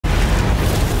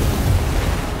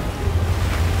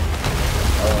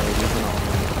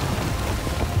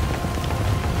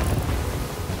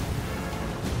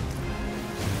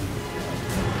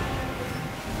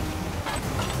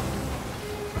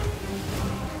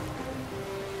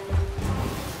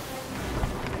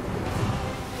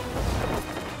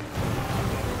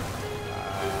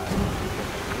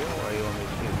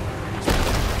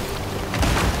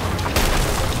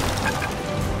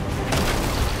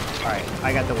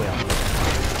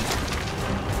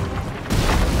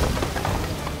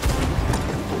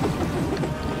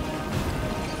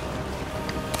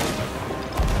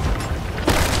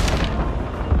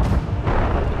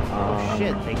Oh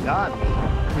shit, they got me.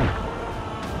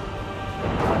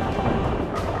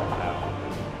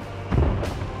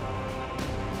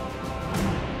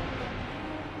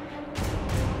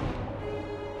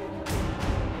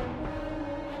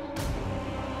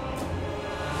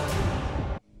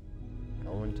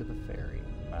 Going to the ferry.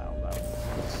 Wow, that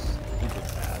was super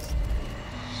fast.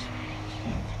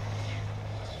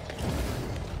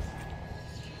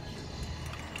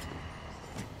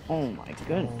 Oh my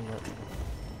goodness.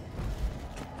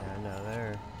 Yeah, no,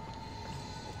 they're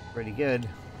pretty good.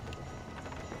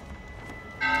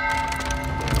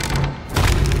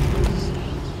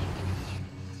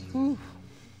 Whew.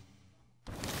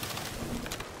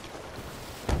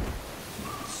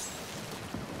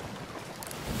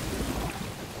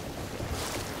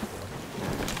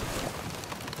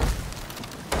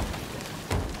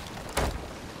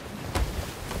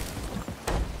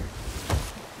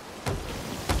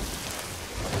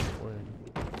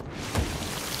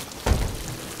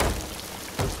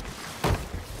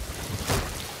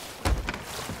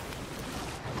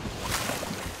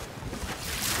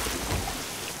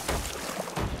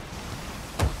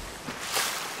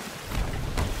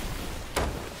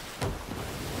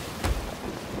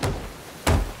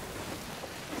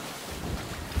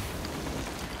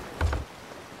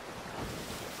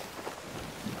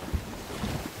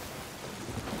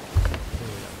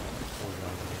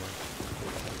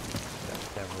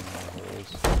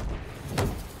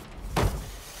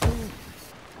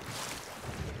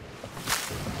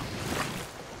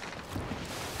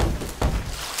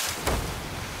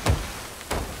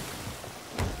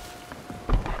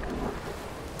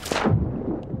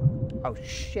 Oh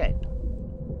shit!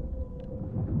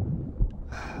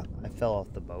 I fell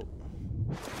off the boat.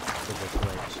 It was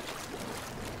glitched.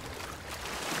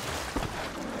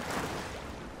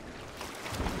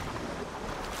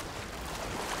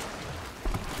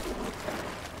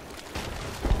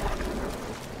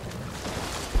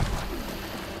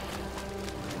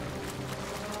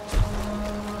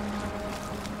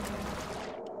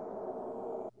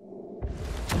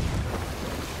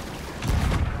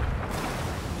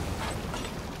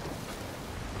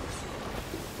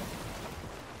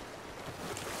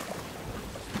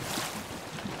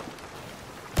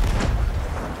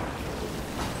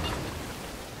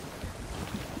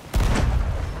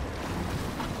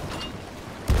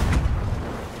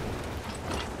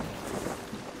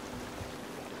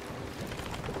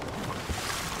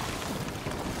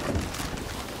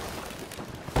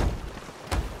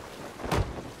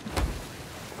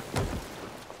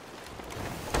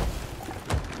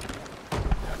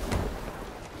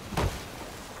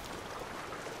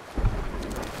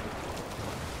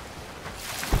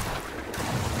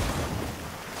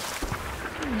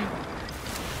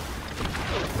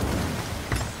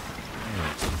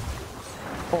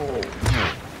 Oh.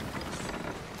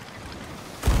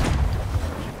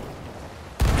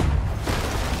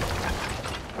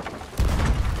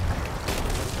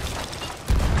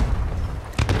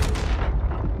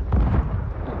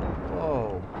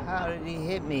 Whoa, how did he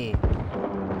hit me?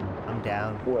 I'm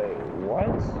down. Wait, what?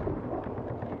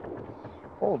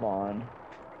 Hold on.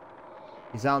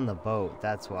 He's on the boat,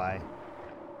 that's why.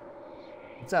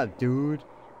 What's up, dude?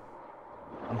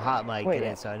 I'm hot micing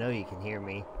it, so I know you can hear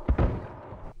me.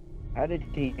 How did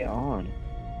he get on?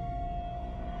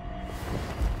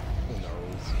 Who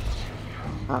knows?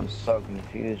 I'm so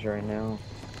confused right now.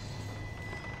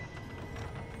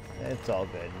 It's all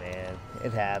good, man.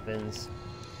 It happens.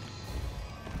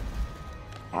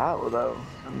 How though?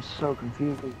 I'm so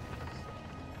confused.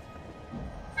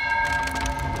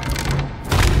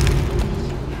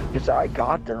 Because I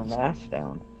got their mask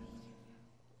down.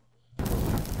 The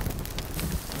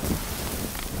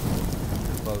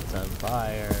boat's on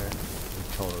fire. We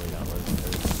totally got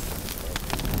listeners.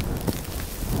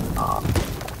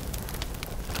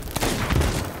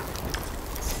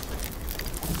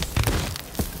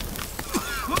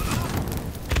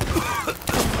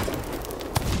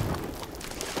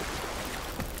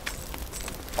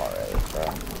 Alright, bro.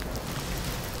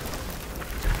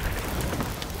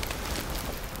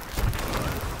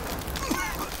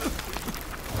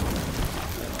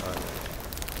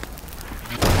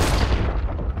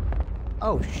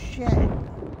 Oh shit!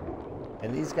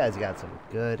 And these guys got some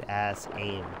good ass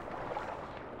aim.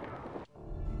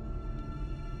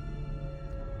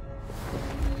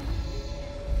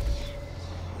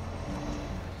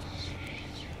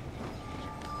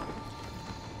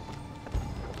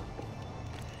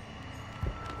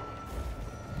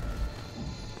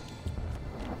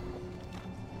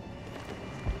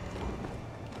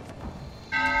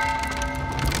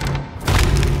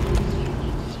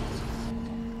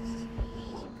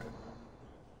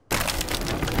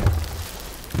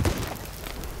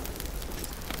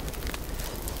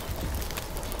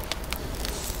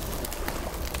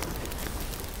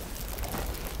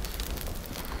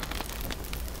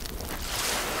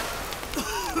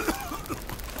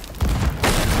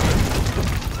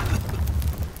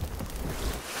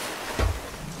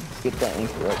 Get that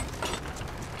anchor up.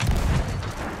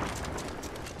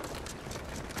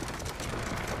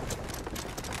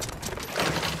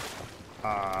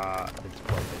 It's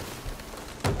broken.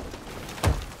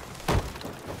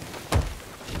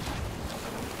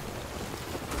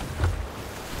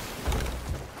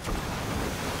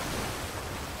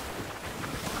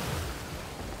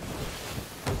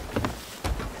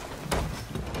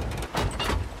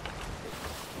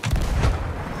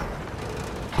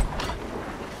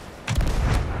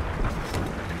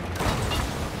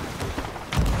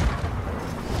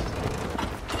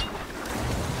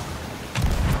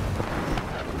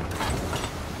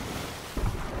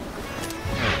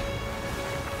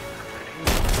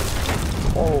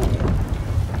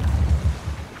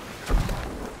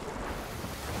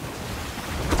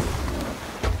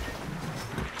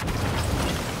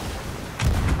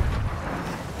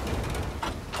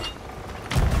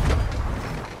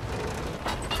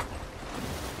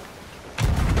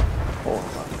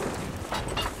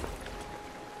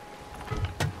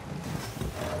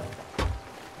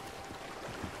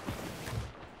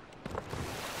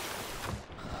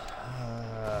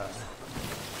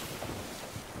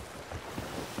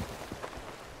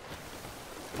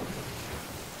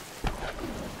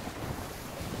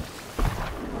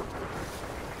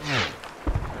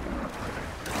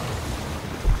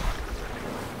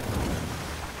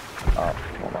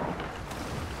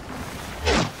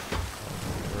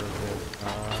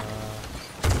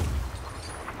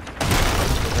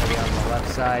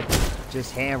 Side,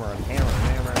 just hammer him,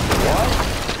 hammer him. What?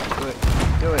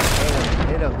 Do it,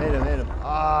 hit him.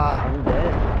 Ah, I'm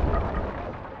dead.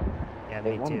 Yeah,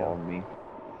 They me too. one-balled me.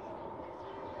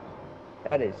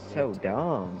 That is so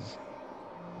dumb.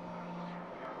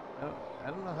 I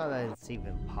don't know how that's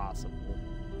even possible.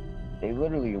 They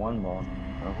literally one-balled me,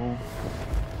 bro.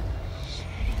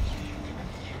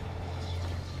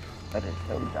 That is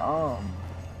so dumb.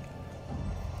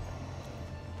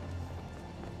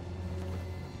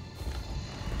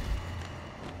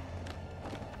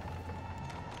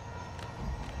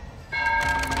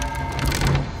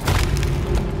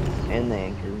 And the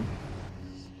anchor.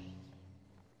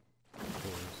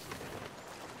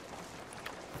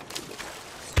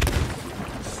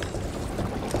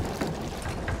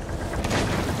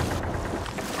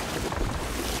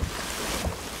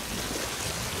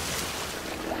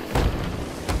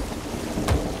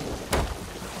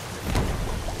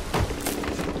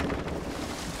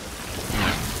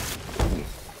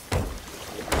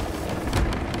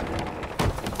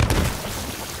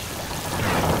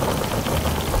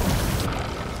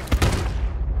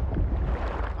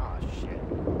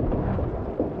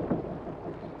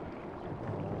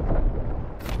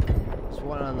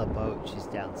 On the boat, she's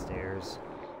downstairs.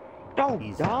 Oh,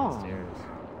 he's dumb. Downstairs.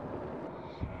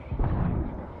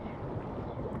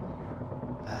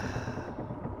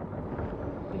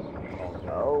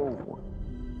 Oh.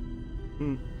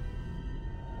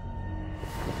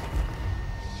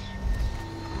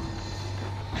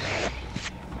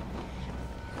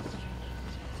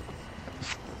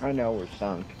 I know we're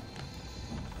sunk.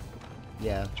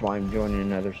 Yeah. That's why I'm joining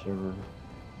another server.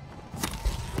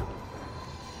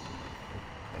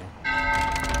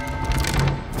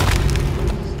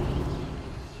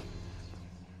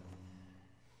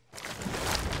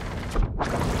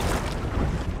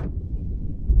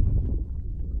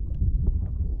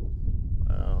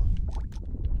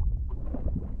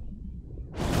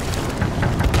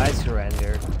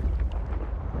 Surrendered.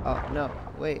 Oh no,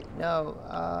 wait, no,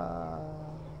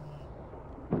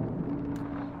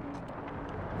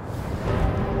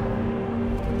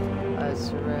 I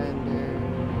surrendered.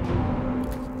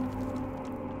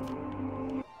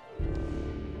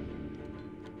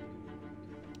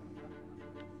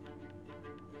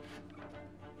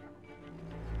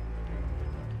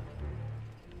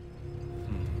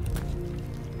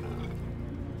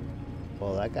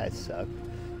 Well, that guy sucked.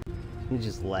 He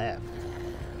just left.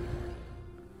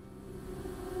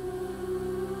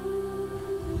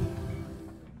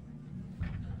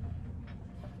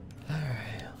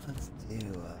 Alright, let's do,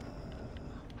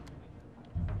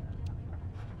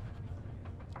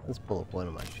 let's pull up one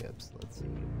of my ships. Let's see,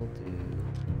 we'll do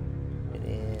it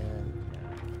in.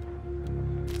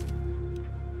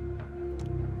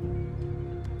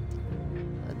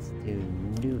 Let's do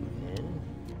Newton.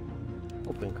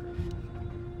 Open crew.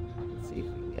 Let's see if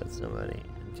we can get somebody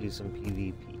and do some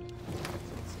PvP.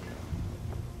 Let's see.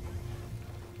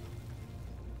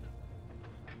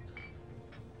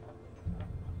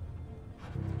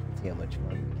 See how much fun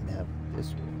we can have with this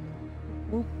one.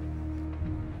 Whoop.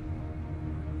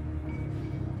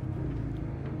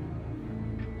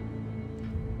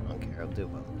 I don't care, I'll do it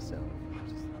by myself.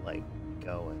 Just like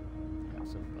go and have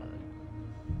some fun.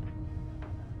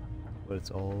 What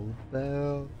it's all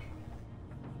about.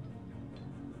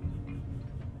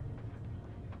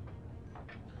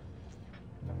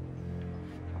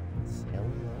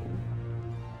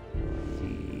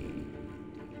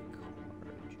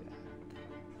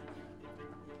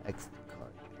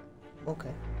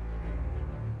 Okay.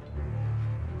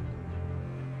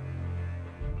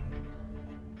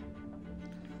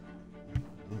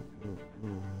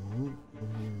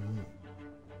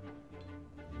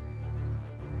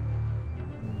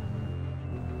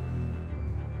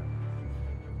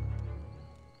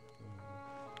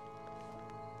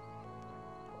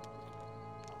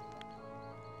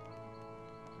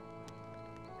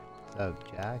 So,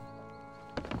 Jack,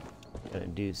 gonna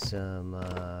do some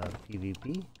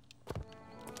PvP.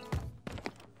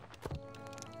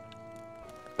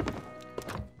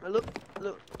 Hello,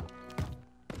 hello.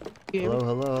 Hello,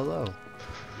 hello, hello.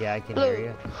 Yeah, I can hear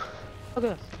you.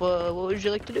 Okay, well, what would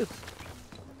you like to do?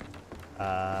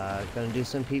 Gonna do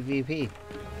some PvP.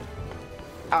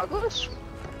 Outgoes?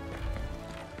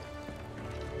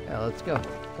 Yeah, let's go.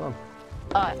 Come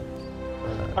on.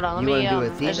 Hold on, let you me, wanna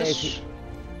do Athena is this... if you...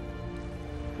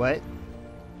 What?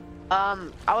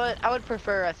 I would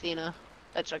prefer Athena.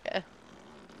 That's okay.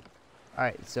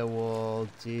 Alright, so we'll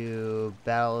do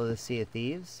Battle of the Sea of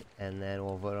Thieves, and then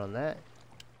we'll vote on that.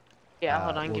 Yeah,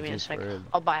 hold on, we'll give me do a second. for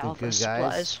I'll buy the all the good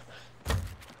supplies.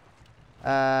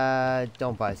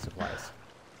 Don't buy supplies.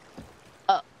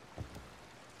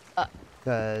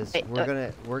 Because Hey, we're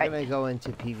gonna go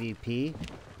into PvP.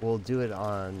 We'll do it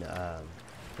on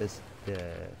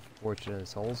the Fortune of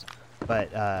Souls, but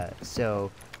so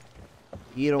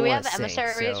you don't do we want have to sing.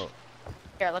 emissaries? So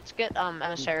Here, let's get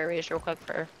emissaries real quick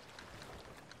for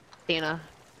Athena.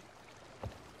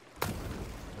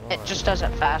 It just does it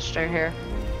faster here.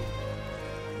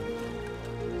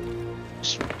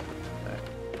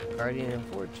 Guardian and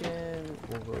Fortune.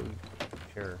 We'll go.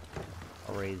 Sure.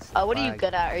 I'll raise. What are you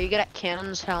good at? Are you good at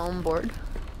cannons, helm, board?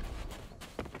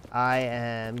 I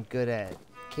am good at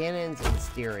cannons and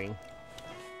steering.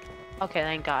 Okay,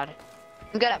 thank God.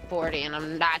 I'm good at boarding, and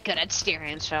I'm not good at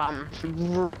steering, so I'm...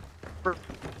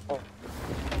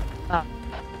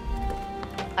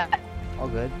 All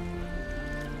good.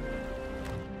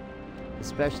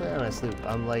 Especially on a sloop.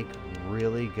 I'm like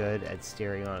really good at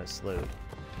steering on a sloop.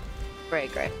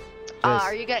 Great, great. Just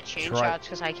are you good at chain shots?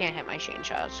 Because I can't hit my chain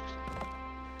shots.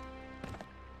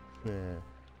 Yeah.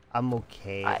 I'm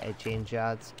okay at chain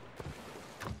shots,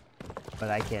 but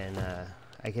I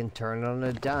can turn on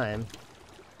a dime.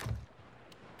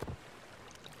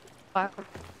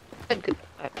 Good.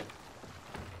 Alright.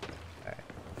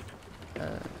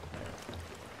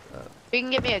 If you can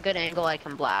give me a good angle, I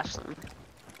can blast them.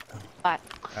 Alright.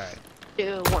 Alright.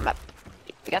 Do warm up.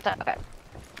 You got that? Okay.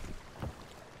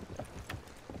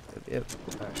 Yep.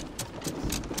 Alright.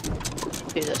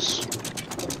 Do this.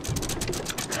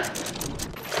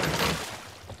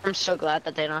 I'm so glad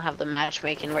that they don't have the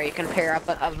matchmaking where you can pair up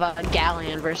a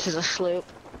galleon versus a sloop.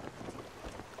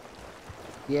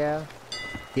 Yeah.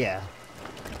 Yeah.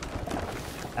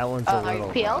 That one's a little. Are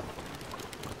you PL?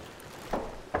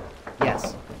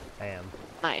 Yes, I am.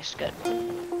 Nice, good.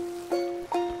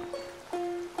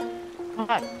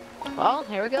 Alright. Well,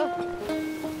 here we go.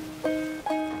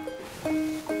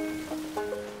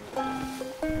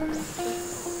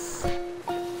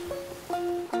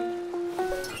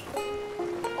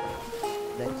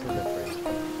 Next to the bridge.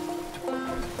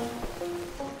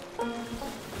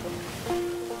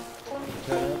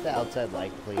 Turn out the outside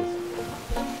light, please.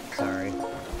 Sorry.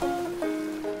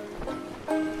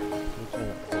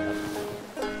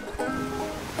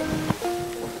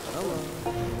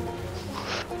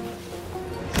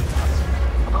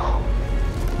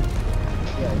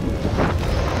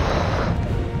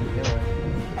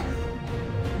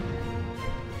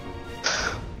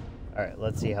 Alright,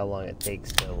 let's see how long it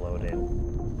takes to load in.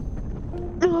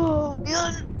 Oh,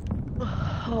 man.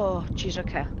 Oh, jeez,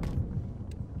 okay.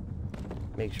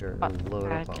 Make sure to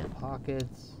load up on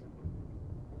pockets.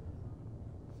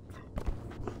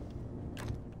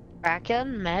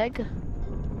 Kraken, Meg.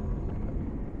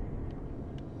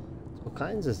 All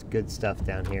kinds of good stuff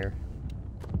down here.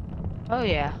 Oh,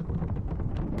 yeah.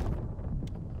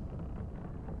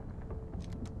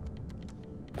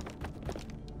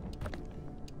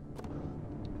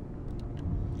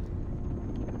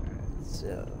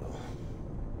 So.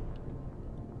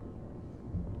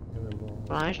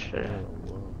 I should.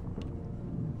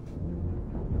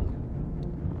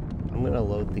 I'm gonna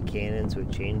load the cannons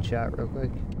with chain shot real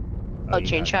quick. Oh,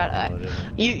 chain shot.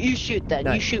 You shoot then.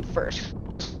 No. You shoot first.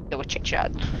 Go with chain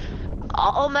shot.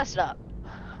 I'll mess it up.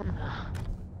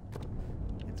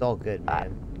 It's all good,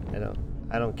 man.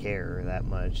 I don't care that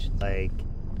much. Like,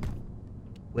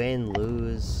 win,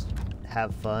 lose,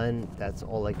 have fun. That's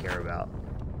all I care about.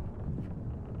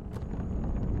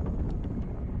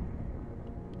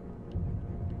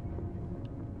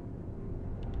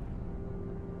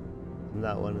 I'm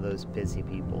not one of those pissy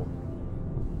people.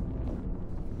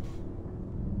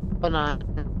 Hold on.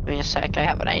 Give me a sec. I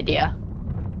have an idea.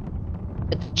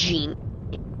 It's Gene.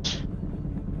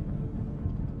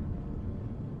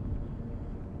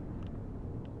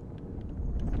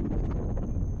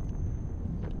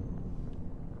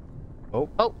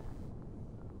 Oh.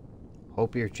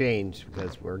 Hope you're changed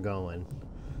because we're going.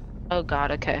 Oh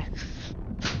god, okay.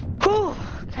 Whew,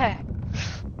 okay.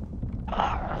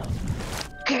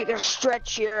 Okay, gonna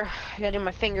stretch here. Gotta do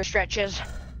my finger stretches.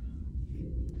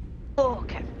 Oh,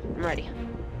 okay, I'm ready.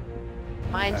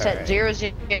 Mindset right. 0,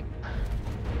 0.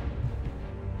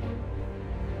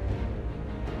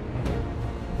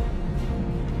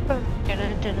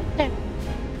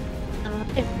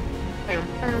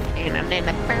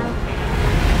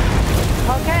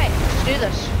 Okay, let's do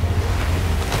this.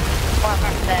 What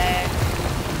are they?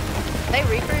 Are they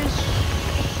Reapers?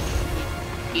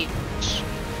 Yes.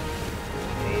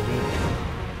 Maybe.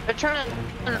 They're turning.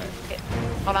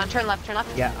 Hold on, turn left, turn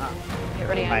left. Yeah. Get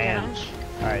ready, I am. hands.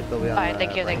 Alright, they'll be on Alright, the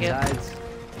thank you, right thank you. sides.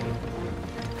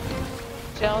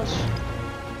 Shells.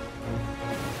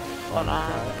 Hold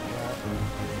on.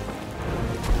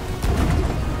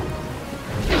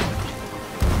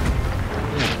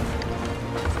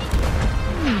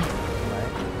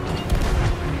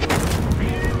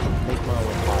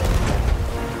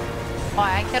 Oh,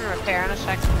 I can repair in a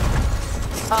second.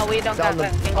 Oh, we don't got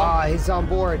that angle. Ah, he's on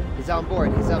board. He's on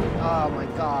board. He's up. Oh my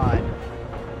god.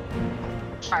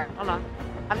 Alright, hold on.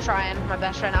 I'm trying my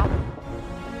best right now.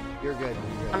 You're good.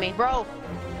 I mean, bro.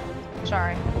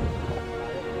 Sorry.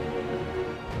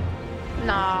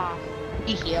 Nah.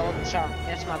 He healed. Sorry.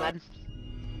 That's my bad.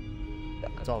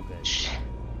 It's all good.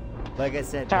 Like I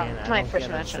said, Sorry, man, it's I my don't first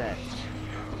get mention. upset.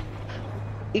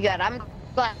 You good. I'm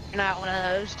glad you're not one of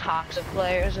those toxic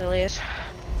players, at least.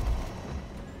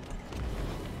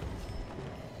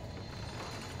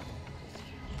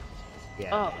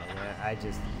 Yeah, Oh. man, I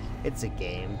just, it's a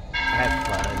game. I have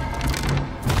fun.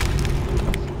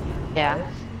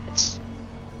 Yeah. It's.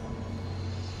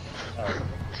 Oh,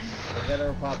 I got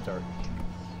our Pop-Tart.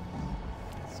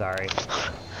 Sorry.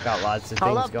 Got lots of I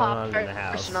things love going on in the Pop-Tarts,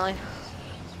 house. personally.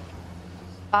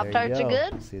 There you Pop-Tarts are go.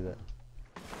 good? See that?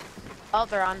 Oh,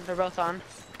 they're on. They're both on.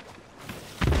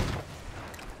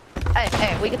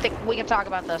 Hey, we can talk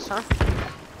about this, huh?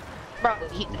 Bro,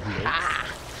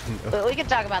 we can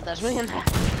talk about this. We can.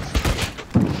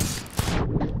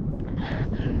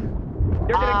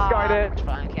 You're getting started. It's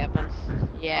fine, Captain.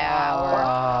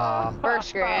 Yeah, we're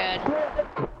screwed.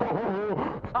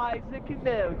 Isaac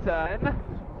Newton.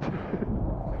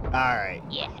 Alright.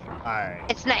 Yeah. Alright.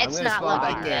 It's not. I'm It's gonna not spawn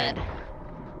looking back in. good.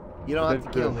 You don't have to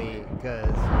kill me,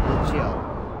 because we'll chill.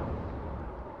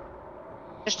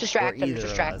 Just distract Or them. either of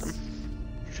Distract us. them.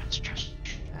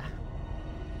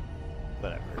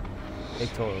 Whatever. They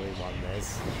totally won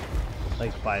this.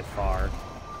 Like, by far.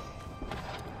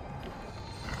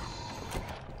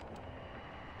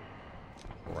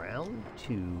 Round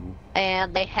 2.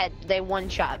 And they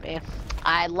one-shot me.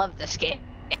 I love this game.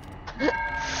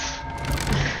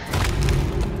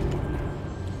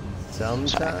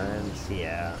 Sometimes,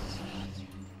 yeah.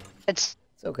 It's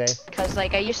okay. because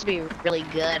like I used to be really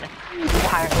good in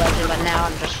Pirate Legend, but now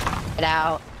I'm just it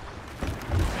out.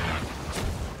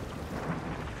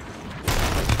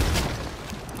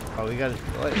 Oh, we gotta.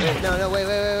 Wait,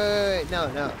 wait,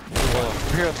 no.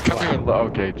 Come here.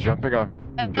 Okay, jumping on.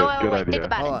 Good Wait, idea. think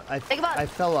about Hold it. on, Think about I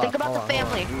fell off. Think about Hold the on,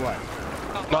 hold on. family.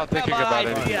 What? Not thinking about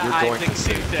it. You're going to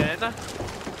see.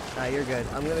 Nah, you're good.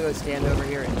 I'm gonna go stand over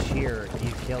here and cheer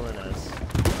you killing us.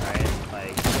 Alright?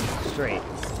 Like, straight.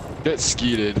 Get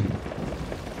skeeted.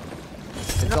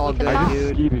 It's all good, I just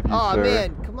dude. skeeted you, Oh sir.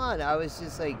 man, come on. I was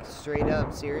just like straight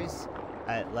up serious.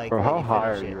 Like, Bro, let how you high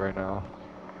are finish you it. right now?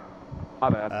 My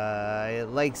bad.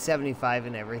 Like 75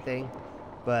 and everything.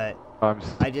 But I'm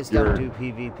I just don't do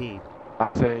PvP.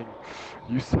 I'm saying,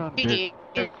 you sound a GG.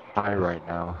 bit high right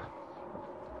now.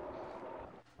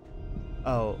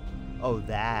 Oh,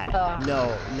 that. Ugh.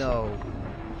 No.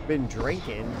 Been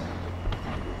drinking.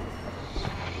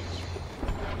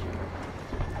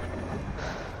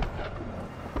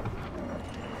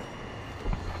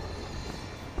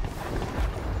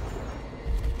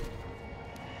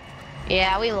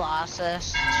 Yeah, we lost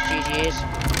this. It's GG's.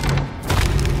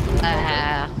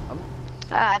 I'm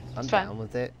It's fine. down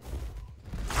with it.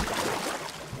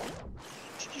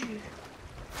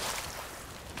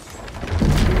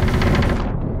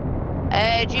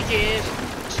 GG's.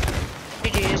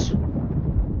 GG's.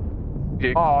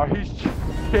 Oh, he's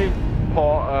cheating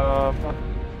for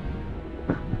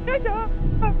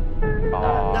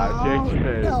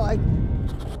JK. No, I.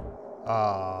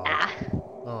 Oh. Ah,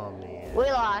 Oh man. we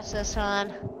lost this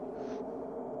one.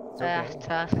 It's okay.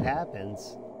 Tough. It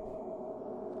happens.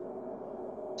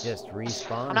 Just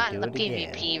respawn. I'm not do in the it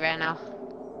again. PvP right now.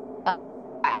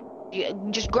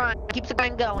 Just grind. Keep the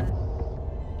grind going.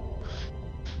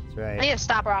 That's I right. need to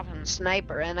stop rocking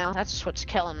sniper right now. That's what's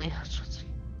killing me. That's what's...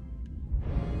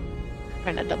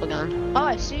 Trying to double gun. Oh,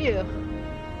 I see you.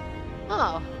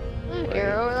 Oh,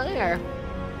 you're over there.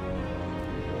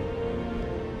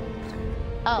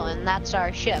 Oh, and that's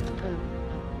our ship.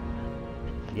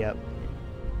 Yep.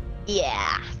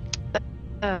 Yeah.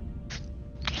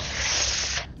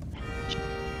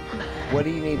 What do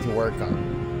you need to work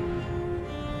on?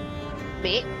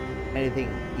 Me? Anything?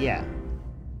 Yeah.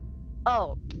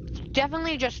 Oh,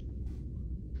 definitely not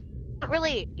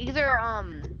really either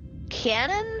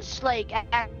cannons like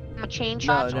chain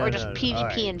shots or just PvP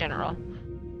Alright. in general.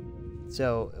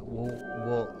 So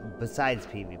we'll besides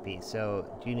PvP.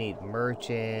 So do you need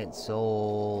merchant,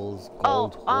 souls,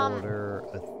 gold hoarder,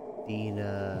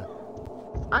 Athena?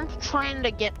 I'm trying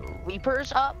to get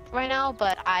Reapers up right now,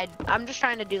 but I'm just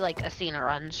trying to do like Athena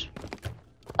runs.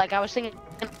 Like I was thinking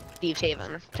Thieves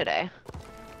Haven today.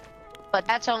 But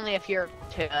that's only if you're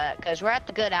to it, because we're at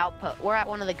the good output. We're at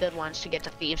one of the good ones to get to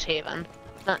Thieves Haven.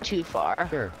 Not too far.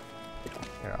 Sure.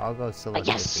 Here, I'll go select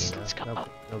Yes, Athena. let's go. No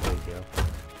big deal.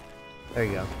 There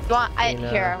you go. You want, Athena.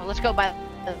 here, let's go buy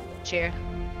the cheer.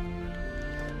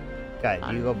 Got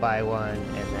it. You go buy one,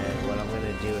 and then what I'm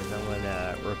gonna do is I'm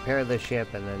gonna repair the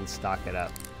ship and then stock it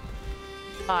up.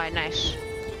 Alright, nice.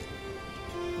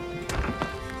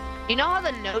 You know how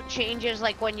the note changes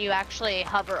like when you actually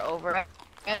hover over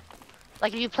it?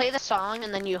 Like if you play the song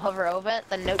and then you hover over it,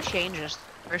 the note changes.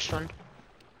 First one.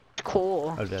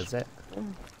 Cool. Oh, does it?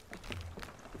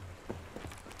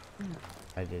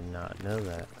 I did not know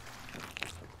that.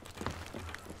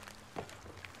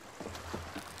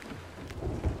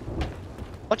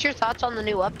 What's your thoughts on the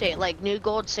new update? Like new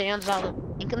gold sands, all the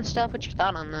ink and stuff? What's your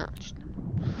thought on that?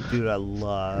 Dude, I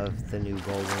love the new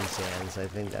golden sands. I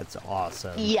think that's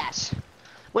awesome. Yes.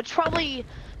 Which probably,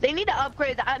 they need to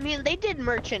upgrade that. I mean, they did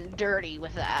merchant dirty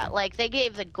with that. Like, they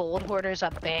gave the gold hoarders a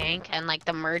bank and, like,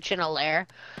 the merchant a lair.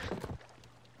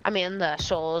 I mean, the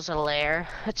souls a lair.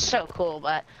 It's so cool,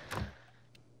 but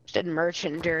just did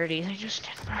merchant dirty. They just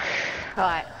did.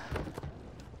 Alright.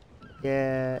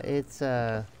 Yeah, it's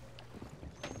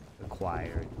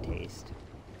acquired taste.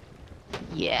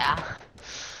 Yeah.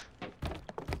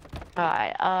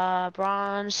 Alright,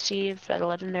 bronze, Steve,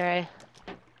 legendary.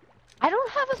 I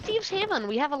don't have a Thieves Haven.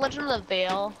 We have a Legend of the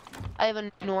Veil. I have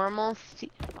a normal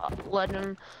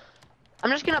legend.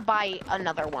 I'm just gonna buy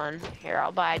another one. Here,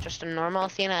 I'll buy just a normal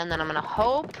Athena, and then I'm gonna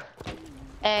hope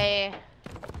a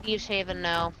Thieves Haven.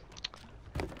 No.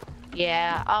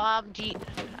 Yeah.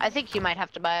 I think you might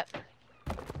have to buy it.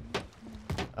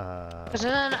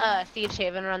 Doesn't Thieves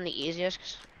Haven run the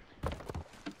easiest?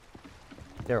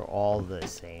 They're all the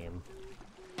same.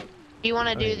 Do you want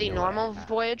to do the know what I normal have.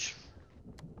 voyage?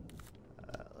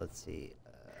 Let's see.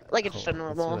 Like it's just a let's see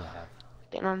normal. what I have.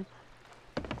 Thing.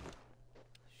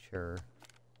 Sure.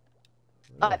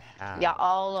 What do I have? Yeah,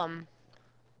 I'll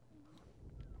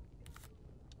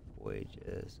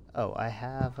Voyages. Oh, I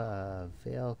have a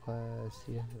Veil Quest.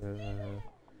 Yeah,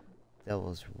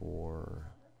 Devil's Roar.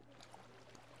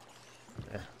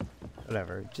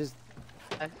 Whatever. Just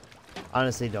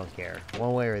honestly don't care.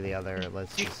 One way or the other.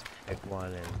 Let's just pick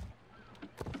one and.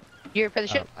 You're for the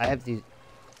ship. I have to.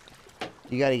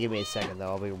 You gotta give me a second though.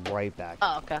 I'll be right back.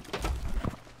 Oh, okay.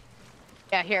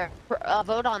 Yeah, here.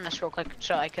 Vote on this real quick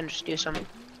so I can just do some.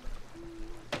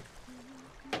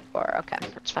 Or okay,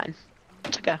 that's fine.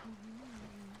 It's okay.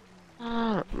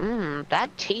 That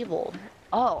table.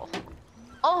 Oh,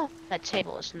 that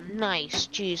table is nice.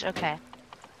 Jeez. Okay.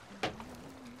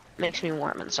 Makes me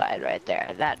warm inside right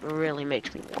there. That really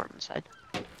makes me warm inside.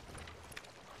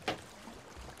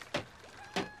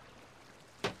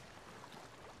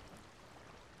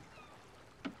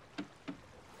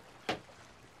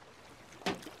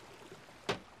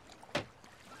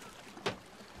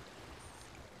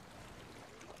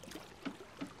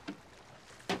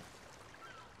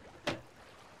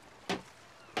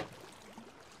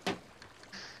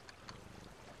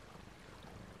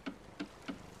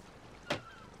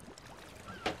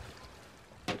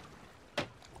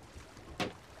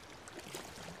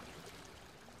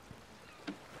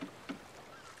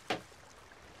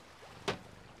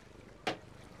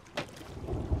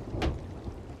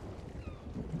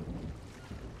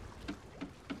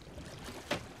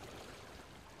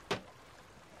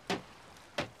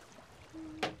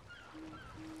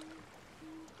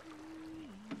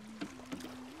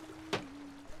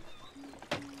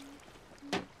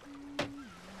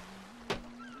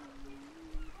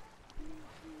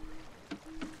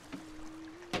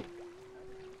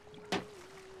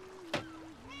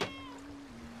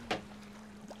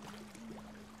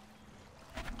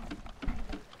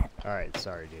 Alright,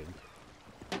 sorry, dude.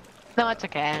 No, it's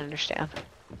okay. I understand.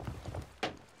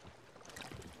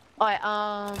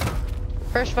 Alright,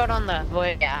 first vote on the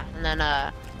void, yeah, and then,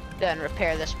 go and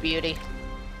repair this beauty.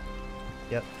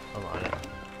 Yep, I'm on it.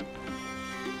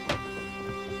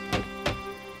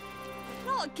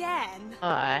 Not again.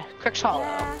 Alright, Crick's Hollow.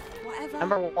 Yeah, whatever.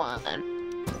 Number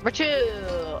 1. Number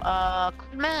 2,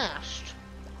 Mast.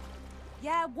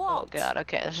 Yeah, what? Oh god,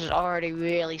 okay, this is already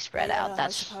really spread out. I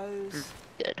That's suppose.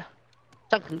 good.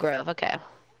 Sunken Grove, okay.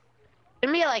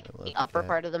 Gonna be like the upper Okay.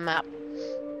 part of the map.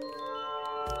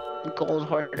 Gold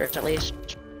hoarders, at least.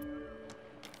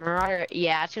 Marauder,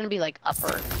 yeah, it's gonna be like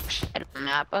upper side of the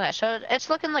map. Okay, so it's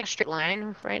looking like a straight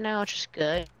line right now, which is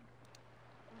good.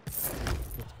 That's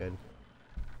good.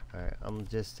 Alright, I'm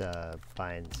just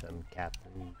buying some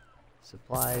captain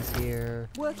supplies here.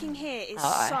 Working here is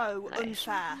Oh, so nice.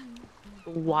 unfair.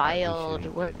 Wild,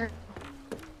 shooting where?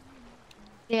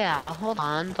 Yeah, hold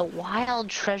on. The Wild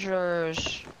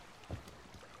Treasures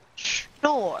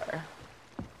store.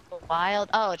 The Wild.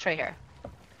 Oh, it's right here.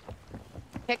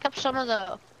 Pick up some of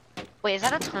the. Wait, is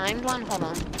that a timed one? Hold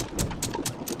on.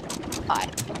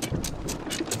 Alright.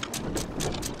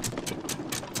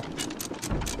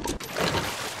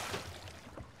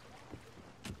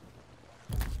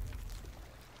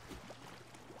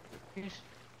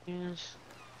 Yes.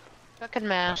 Crooked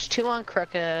Mass, 2 on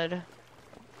Crooked.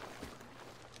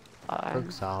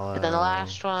 Crook's Hollow. And then the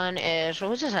last one is, what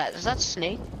was that? Is that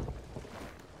Snake?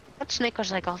 That Snake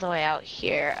was like all the way out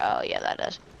here. Oh yeah, that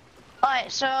is.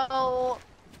 Alright, so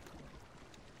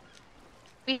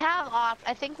we have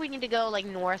I think we need to go like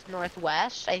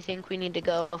northwest. I think we need to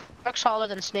go Crook's Hollow,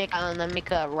 then Snake Island, then make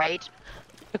a right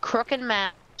to Crooked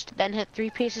Mast, then hit 3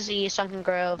 Pieces East, Sunken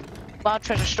Grove, Wild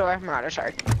Treasure Store, Marauder's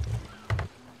Heart.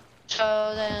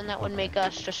 So then that would make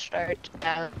us just start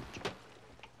at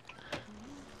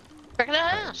Crooked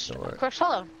Mast, Crook's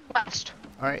Hollow, west.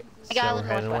 Alright, Big so we're Island,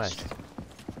 heading northwest.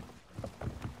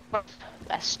 west.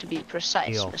 Best to be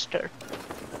precise, Deal. mister.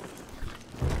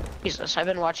 Jesus, I've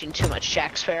been watching too much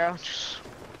Jack Sparrow. It's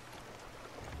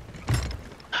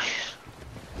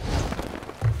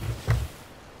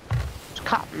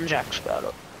Cotton Jack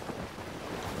Sparrow.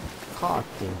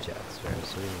 Captain Jets, right?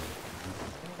 So we need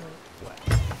west.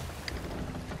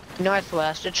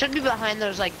 Northwest. It should be behind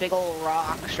those like big old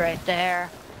rocks right there.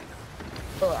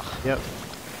 Ugh. Yep.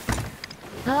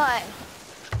 Alright.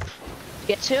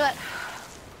 Get to it.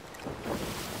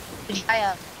 Did you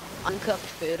buy uncooked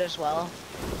food as well?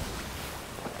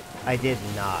 I did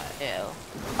not. Ew.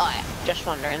 Oh yeah, just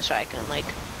wondering so I can like,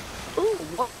 ooh,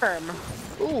 worm.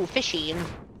 Ooh, fishing.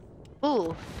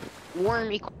 Ooh,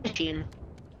 worm equal fishing.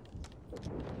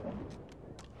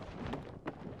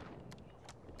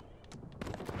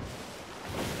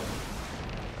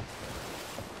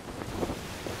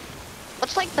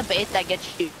 What's like the bait that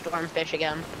gets you stormfish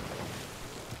again?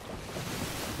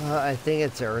 I think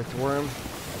it's earthworm.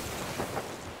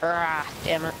 Ah,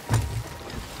 damn it.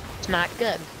 It's not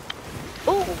good.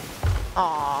 Ooh.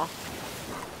 Aw.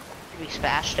 We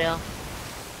spashed tail.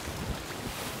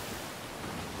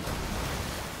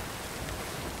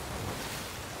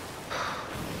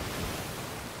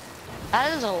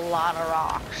 That is a lot of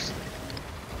rocks.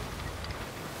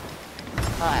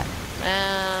 Alright,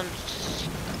 and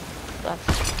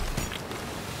that's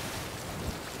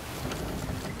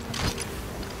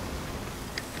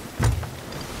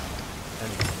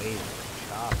And wait,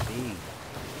 choppy.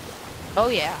 oh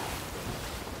yeah.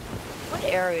 What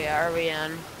area are we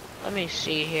in? Let me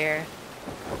see here.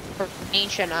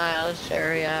 Ancient Isles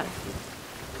area.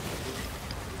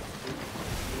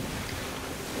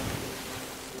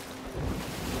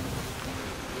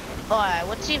 Alright,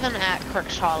 what's even at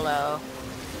Crook's Hollow?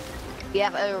 We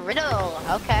have a riddle.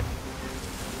 Okay. I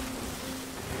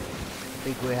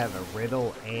think we have a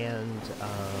riddle and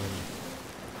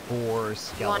 4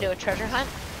 skeletons. You want to do a treasure hunt?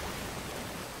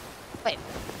 Wait.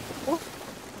 Ooh.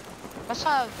 What's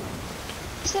up?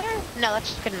 Is there? No,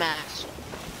 that's Crooked Mass.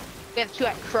 We have 2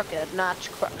 at Crooked, not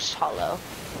Crook's Hollow.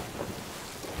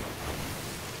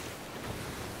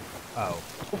 Oh.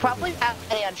 We'll probably have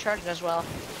a uncharted as well.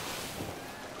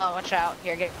 Oh, watch out.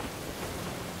 Here, get.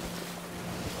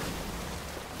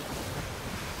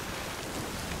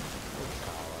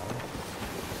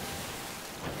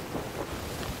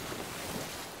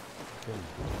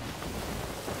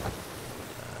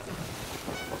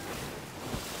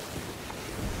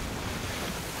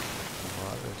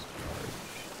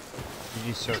 Did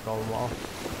you circle them all?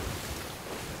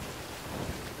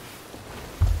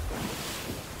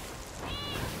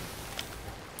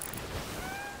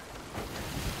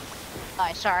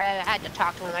 Oh, sorry, I had to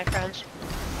talk to one of my friends.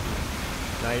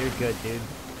 No, you're good, dude.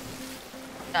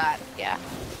 Yeah.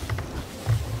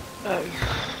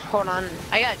 Hold on.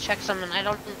 I gotta check something. I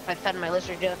don't know if I fed my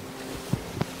lizard yet.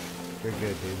 You're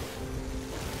good, dude.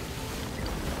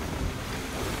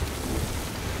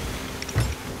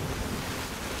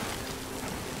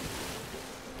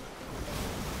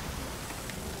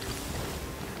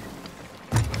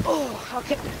 Oh,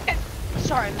 okay.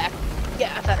 Sorry, Mac.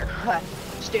 Yeah, I better. Alright,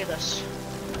 let's do this.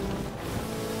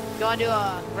 You wanna do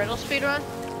a riddle speed run?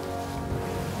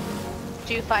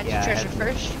 Do you find your treasure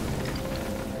first?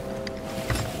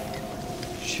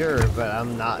 Sure, but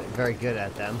I'm not very good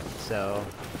at them, so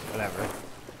whatever.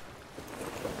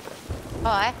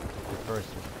 Why? The first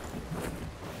one.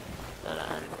 Hold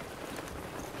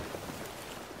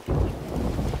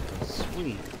on.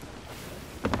 Sweet.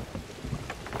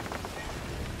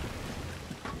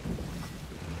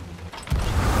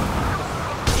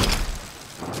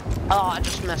 Oh, I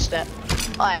just missed it.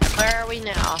 Alright, where are we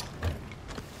now?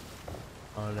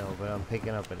 I don't know, but I'm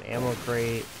picking up an ammo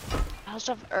crate. House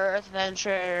of Earth,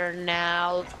 Venture,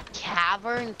 now.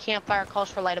 Cavern, campfire calls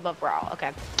for light above brow.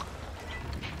 Okay.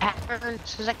 Cavern,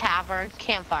 this is a cavern,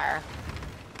 campfire.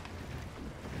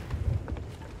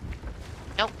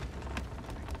 Nope.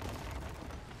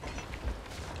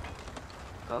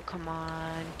 Oh, come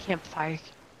on. Campfire.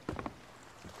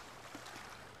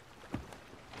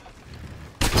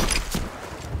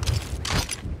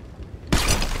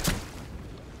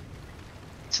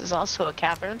 This is also a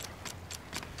cavern.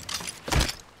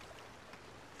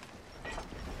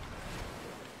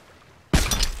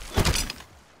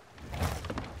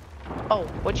 Oh,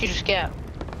 what'd you just get?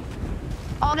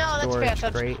 Oh no, that's Storage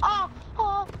bad. crate. Oh,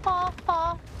 oh, oh,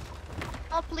 oh.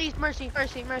 Oh, please, mercy,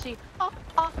 mercy, mercy. Oh,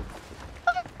 oh.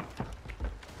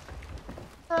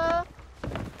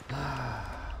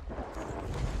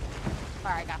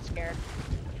 Sorry, I got scared.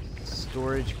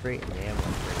 Storage crate and ammo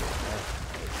crate.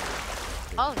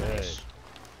 Oh, Good. nice.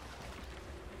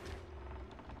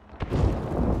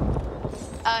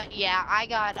 Yeah, I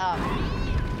got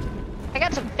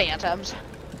some phantoms.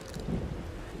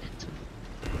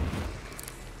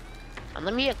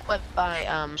 Let me equip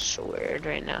my sword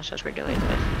right now since we're doing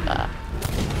with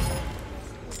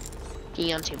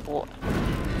PvE.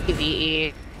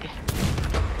 PvE.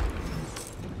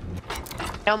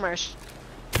 Elmers.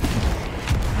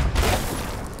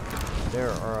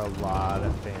 There are a lot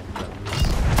of phantoms.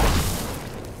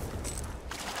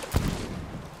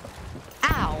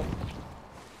 Ow!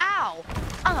 Ow!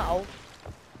 Ow!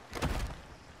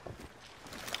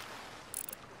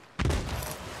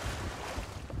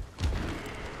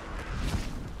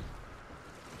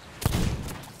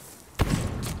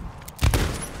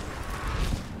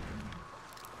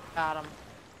 Got him.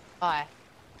 Why?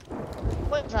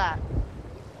 What's that?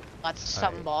 That's some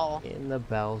Alright, ball. In the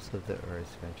bowels of the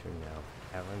earth, venture now.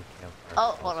 Cavern, campfire.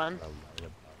 Oh, hold on. calls for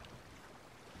light above.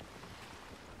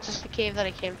 Is this the cave that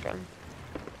I came from?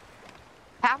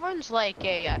 Cavern's like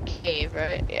a cave,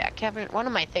 right? Yeah, cavern. What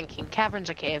am I thinking? Cavern's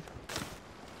a cave.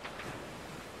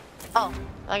 Oh,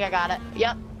 I think I got it.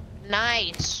 Yep.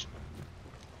 Nice.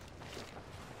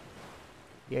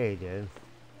 Yeah, you did.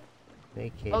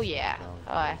 Make haste. Oh, yeah.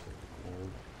 Alright.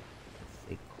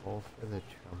 They call for the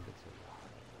trumpets of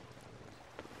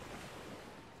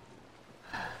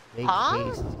the Make Huh?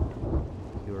 haste.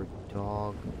 Your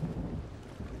dog.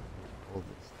 Hold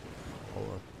this thing. Hold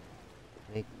up.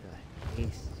 Make the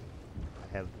haste.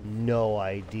 I have no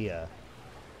idea.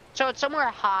 So it's somewhere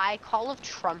high. Call of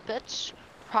Trumpets.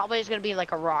 Probably is gonna be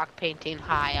like a rock painting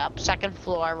high up. Second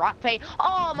floor, rock paint.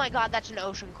 Oh my god, that's an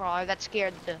ocean crawler. That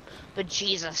scared the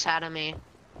bejesus out of me.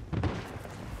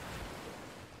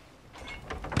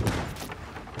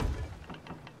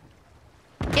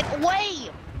 Get away!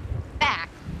 Back.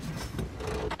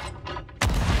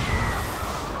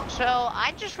 So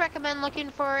I just recommend looking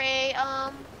for a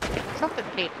trumpet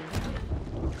painting.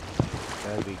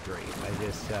 That'd be great. I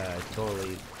just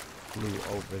totally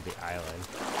flew over the island.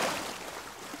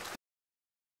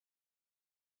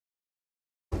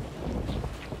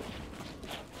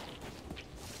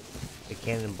 I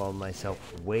cannonballed myself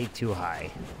way too high.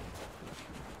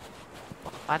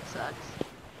 That sucks.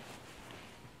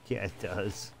 Yeah, it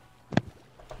does.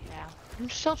 Yeah. I'm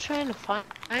still trying to find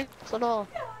a little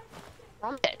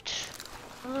trumpet.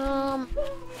 Gonna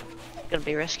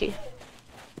be risky.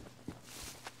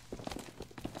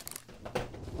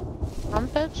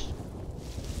 Trumpets?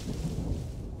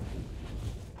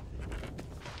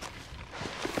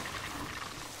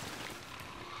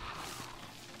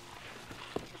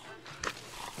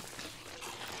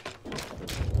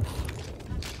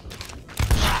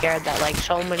 Scared that like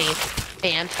so many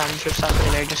phantoms or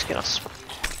something are just gonna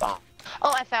spawn.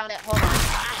 Oh, I found it. Hold on.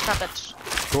 Trumpets.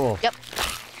 Cool. Yep.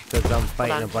 Because I'm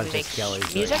fighting on, a bunch of make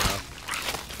skellies music? right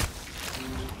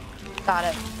Got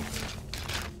it.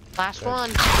 Last Good. one.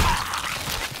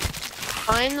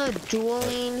 Find the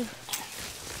dueling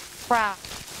crab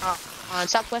on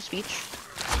Southwest Beach.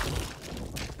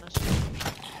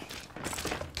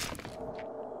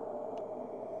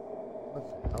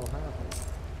 What the hell happened?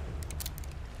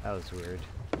 That was weird.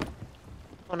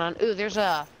 Hold on. Ooh, there's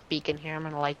a beacon here. I'm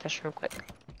gonna light this real quick.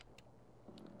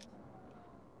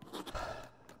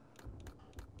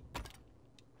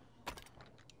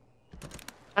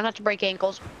 Try not to break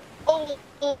ankles. Oh,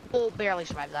 barely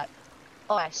survived that.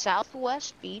 Alright,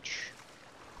 Southwest Beach.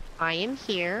 I am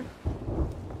here.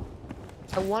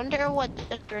 I wonder what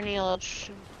the grenades.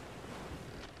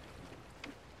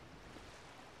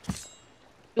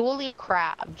 Dueling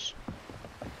crabs.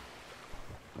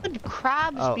 What would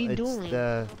crabs Oh, be it's dueling?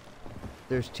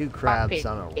 there's two crabs pig.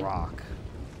 on a rock.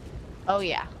 Oh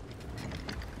yeah.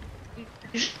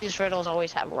 Usually these riddles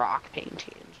always have rock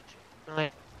paintings.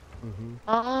 Like,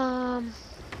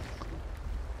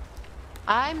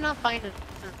 I'm not finding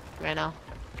right now.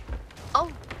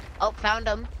 Oh, found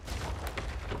them.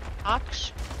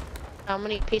 Ox. How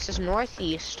many paces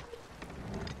northeast?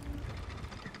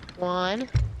 1,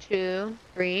 2,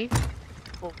 3,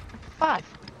 4, 5.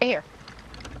 Right here.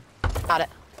 Got it.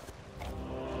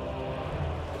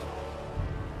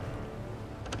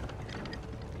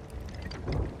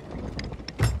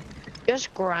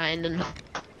 Just grinding.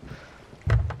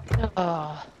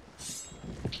 Oh.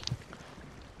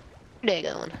 Where they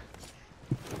going?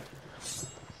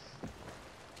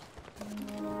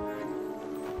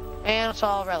 And it's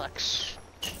all relics.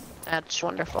 That's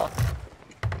wonderful.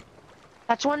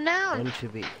 That's one down. One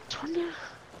should be. That's one down.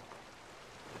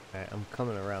 Alright, I'm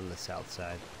coming around the south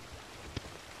side.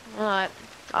 Alright.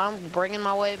 I'm bringing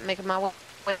my way, making my way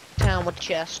to town with the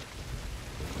chest.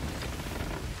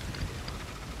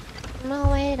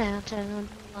 My way downtown,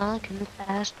 walking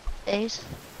fast pace,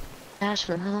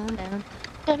 passing home down.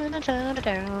 Where's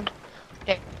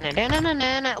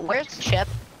the ship?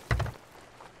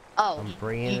 Oh, I'm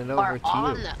bringing it you over are to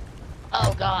on you. the.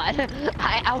 Oh God,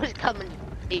 I was coming.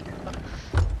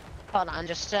 Hold on,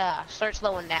 just start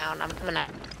slowing down. I'm coming out.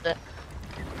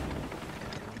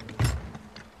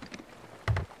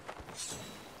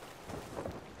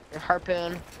 Your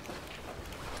harpoon.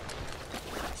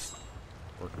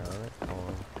 Working on it. Hold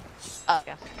on. Oh,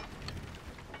 yeah.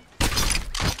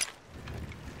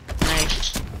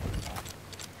 Nice.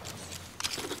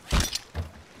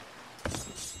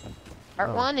 Part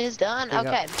Oh. 1 is done.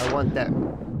 Okay. I want that.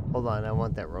 Hold on, I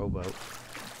want that rowboat.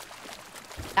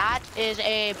 That is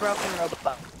a broken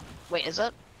rowboat. Wait, is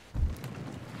it?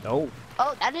 No.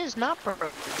 Oh, that is not broken.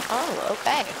 Oh,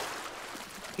 okay.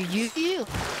 You.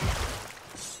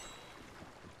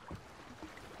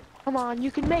 Come on, you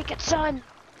can make it, son.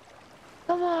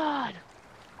 Come on.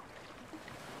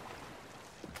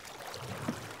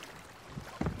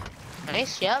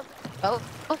 Nice, yep. Oh.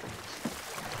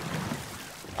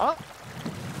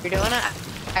 You're doing it.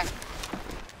 Okay.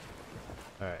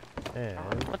 Alright,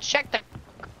 and Let's check the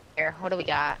here. What do we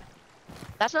got?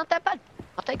 That's not that bad.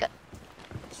 I'll take it.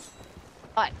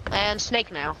 Alright, and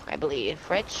snake now, I believe,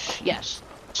 right? Yes.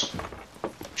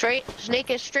 Snake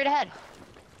is straight ahead.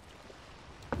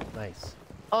 nice.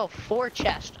 Oh, 4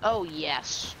 chests. Oh,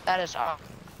 yes. That is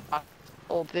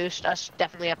will boost us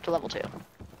definitely up to level 2.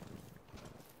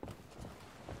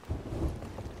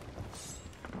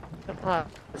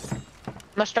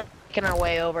 Must start making our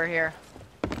way over here.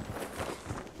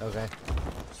 Okay.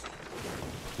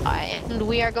 And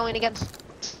we are going against.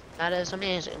 That is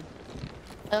amazing.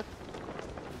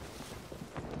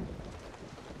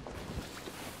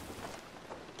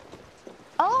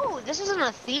 Oh, this is an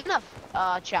Athena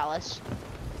chalice.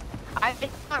 I did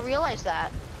not realize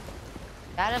that.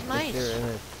 That is nice.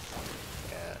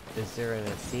 Is there an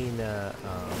Athena,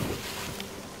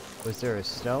 was there a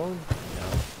stone? No.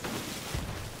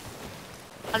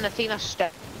 An Athena stone.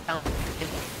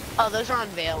 Oh, those are on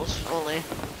veils only.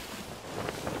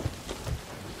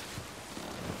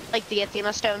 Like the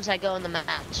Athena stones that go in the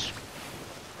mats.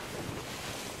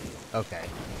 Okay.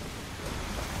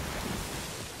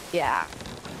 Yeah.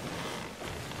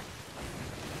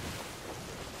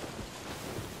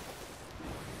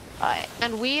 Alright,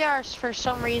 and we are, for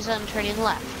some reason, turning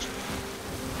left.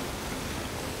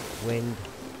 Wind.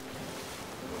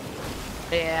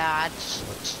 Yeah,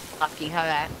 it's lucky how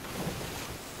that.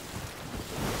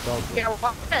 Well, Here,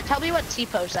 tell me what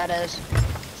T-post that is.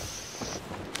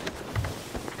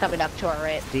 Coming up to our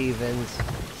right. Stevens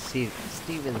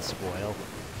spoil.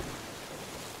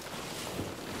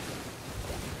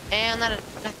 And that is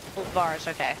bars,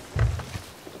 okay.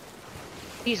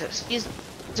 Jesus, he's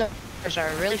Those are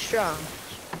really strong.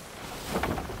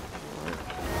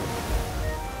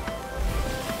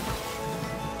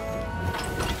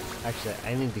 Actually,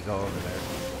 I need to go over there.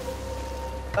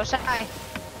 Go side.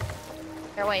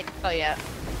 Here, wait. Oh, yeah.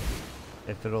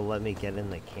 If it'll let me get in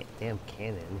the damn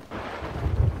cannon.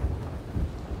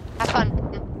 Have fun.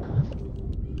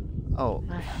 Oh,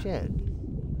 shit.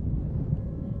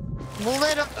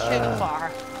 Little too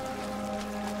far.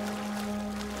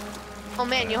 Oh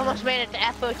man, you almost made it to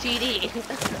FOTD.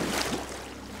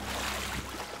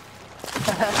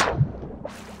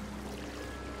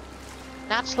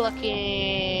 That's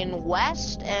looking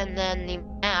west, and then the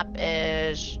map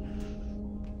is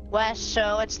west,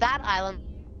 so it's that island.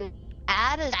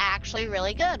 That is actually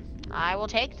really good. I will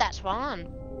take that spawn.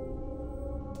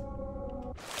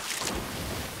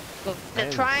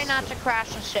 Try not to crash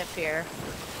the ship here.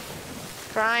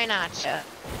 Try not to.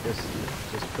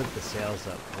 Just put the sails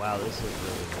up. Wow, this is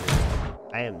really weird.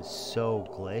 I am so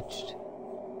glitched.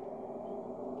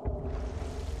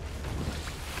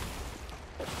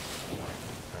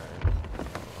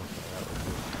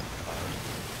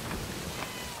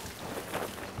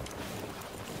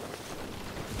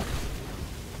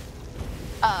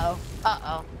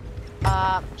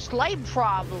 Slight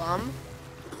problem.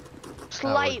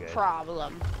 Slight good.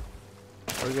 problem.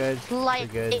 We're good.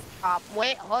 Slight We're good. problem.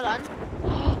 Wait, hold on.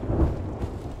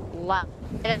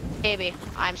 Baby,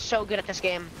 I'm so good at this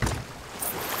game.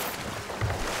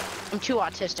 I'm too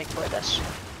autistic for this.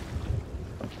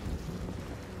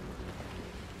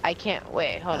 I can't,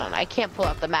 wait, hold on. I can't pull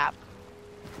up the map.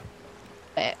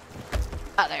 Wait.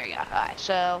 Oh, there you go. Alright,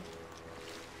 so.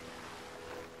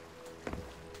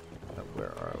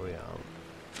 Where are we?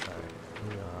 Alright,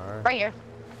 we are. Right here.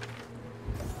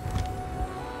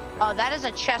 Oh, that is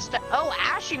a chest. Oh,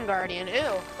 Ashen Guardian. Ew.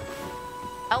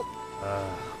 Oh.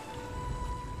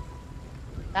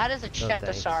 That is a chest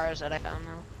of stars that I found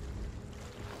now.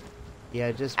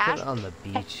 Yeah, just put it on the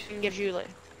beach. Gives you like,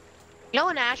 you know,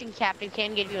 an Ashen Captain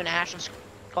can give you an Ashen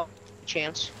Skull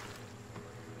chance.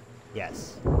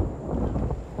 Yes.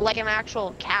 Like an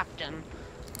actual captain.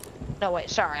 No, wait,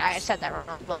 sorry, I said that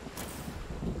wrong. But,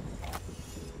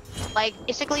 like,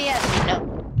 basically, yes, no.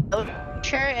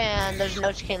 Sure, and those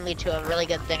notes can lead to a really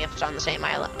good thing if it's on the same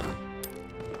island.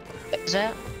 Is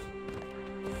it?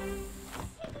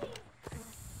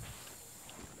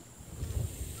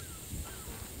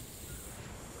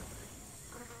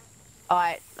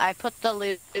 Alright, I put the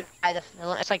loot by the,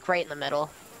 it's like right in the middle.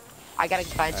 I gotta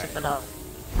find something else.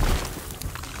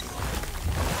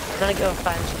 I'm gonna go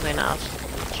find something else.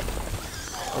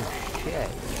 Oh shit.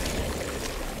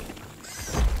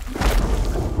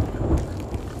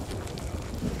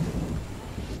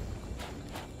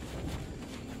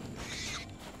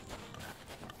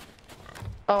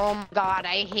 Oh my god,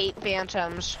 I hate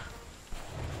phantoms.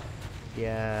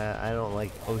 Yeah, I don't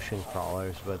like ocean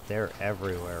crawlers, but they're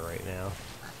everywhere right now.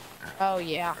 Oh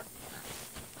yeah.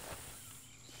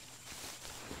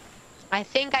 I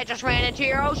think I just ran into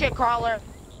your ocean crawler.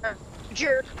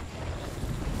 Jerk.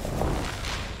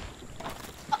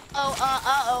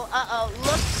 Uh-oh.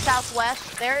 Look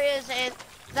southwest. There is a... Is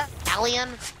that alien?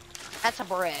 That's a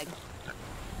brig.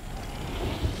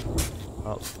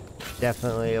 Oh,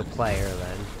 definitely a player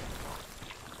then.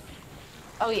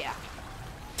 Oh yeah.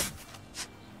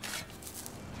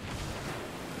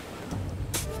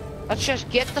 Let's just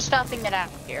get the stuff and get out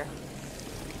of here.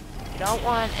 Don't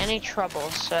want any trouble,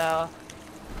 so...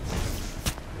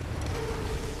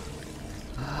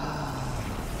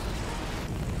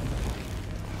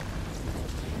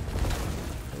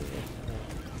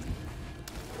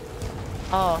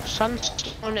 Oh,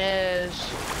 Sunstone is...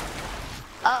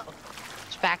 Oh,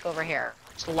 it's back over here.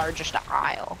 It's the largest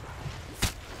isle.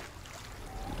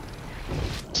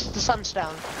 It's the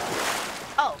Sunstone.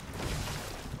 Oh.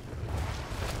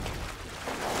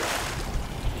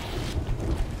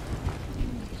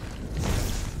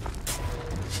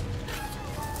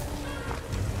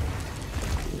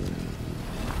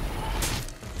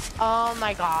 Oh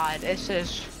my god, this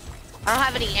is... I don't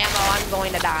have any ammo, I'm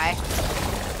going to die.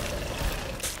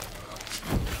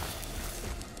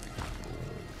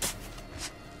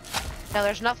 No,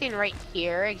 there's nothing right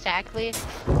here, exactly.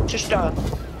 Just wrong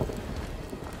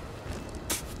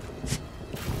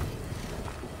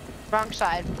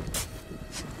side.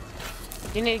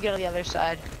 You need to go to the other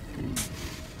side.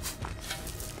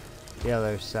 The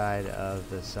other side of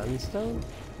the Sunstone?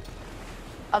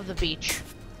 Of the beach.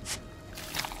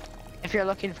 If you're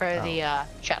looking for the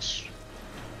chest.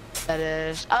 That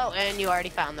is... Oh, and you already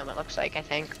found them, it looks like, I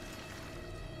think.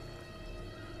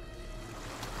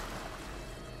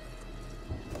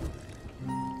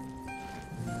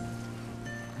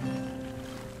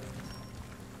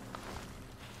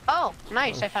 Oh,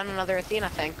 nice. I found another Athena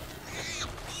thing.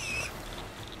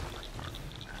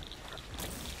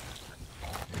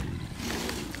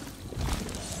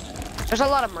 There's a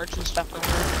lot of merchant stuff over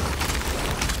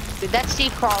here. Dude, that sea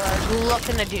crawler is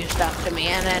looking to do stuff to me,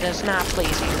 and it is not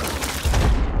pleasing.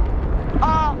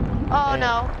 Oh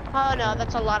no. Oh no,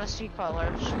 that's a lot of sea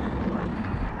crawlers.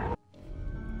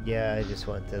 Yeah, I just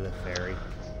went to the ferry.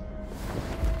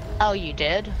 Oh, you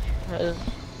did?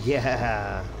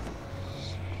 Yeah.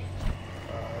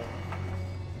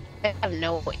 I have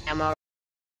no ammo.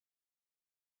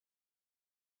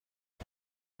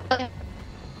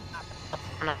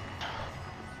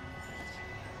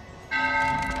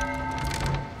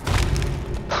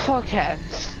 Okay.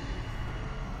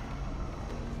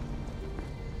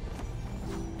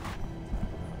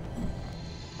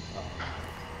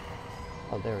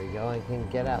 Oh, there we go. I can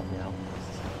get out now.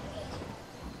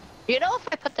 You know, if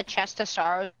I put the chest of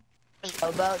stars in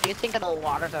the boat, do you think it'll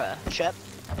water the ship?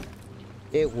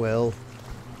 It will.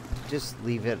 Just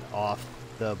leave it off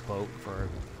the boat for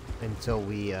until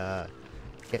we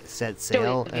get set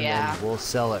sail, and then we'll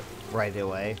sell it right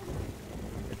away.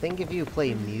 I think if you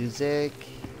play music,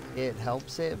 it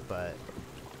helps it, but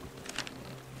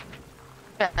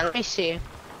Yeah, let me see.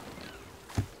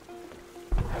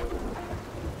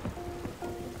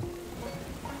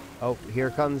 oh, here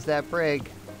comes that brig.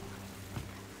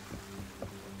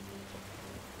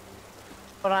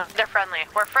 Hold on. They're friendly.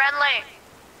 We're friendly.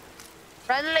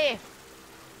 Friendly.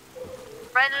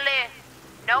 Friendly.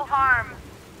 No harm.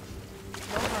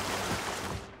 No harm.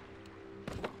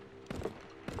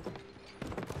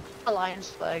 Alliance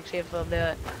flag, see if they'll do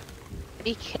it.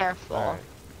 Be careful. All right.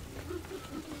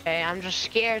 Okay, I'm just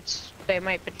scared they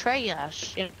might betray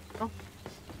us, you know?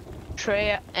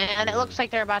 Betray, and it looks like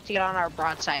they're about to get on our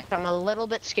broadside. So I'm a little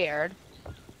bit scared.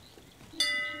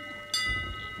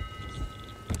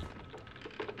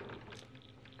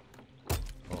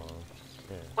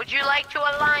 Would you like to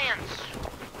alliance?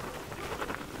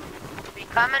 We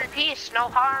come in peace, no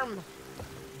harm.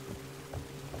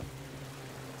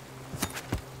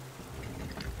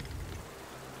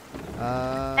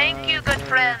 Thank you, good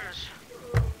friends.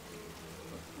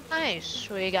 Nice,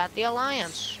 we got the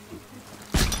alliance.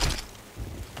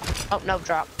 Oh, no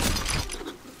drop.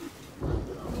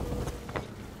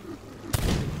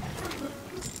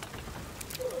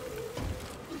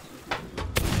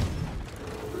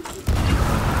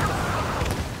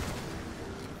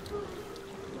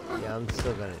 Yeah, I'm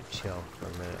still gonna chill for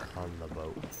a minute on the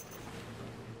boat.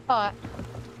 But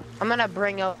I'm gonna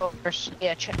bring over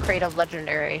a crate of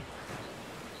legendary.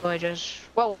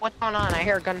 Whoa, what's going on? I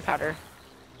hear gunpowder.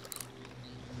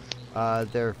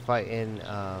 They're fighting,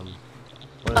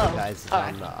 one of the guys is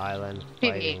on the island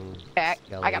fighting Okay,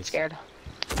 I got skellies. scared.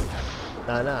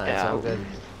 No, it's all good.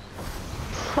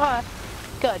 What?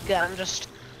 Good, good.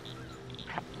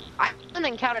 I haven't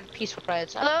encountered peaceful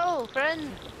friends. Hello, friend.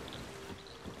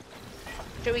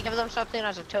 Should we give them something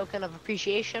as a token of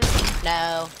appreciation?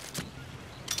 No.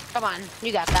 Come on,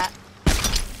 you got that.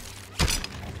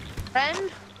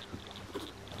 Friend?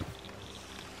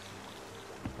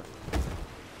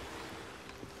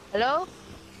 Hello?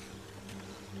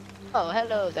 Oh,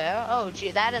 hello there. Oh,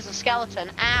 gee, that is a skeleton.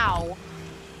 Ow.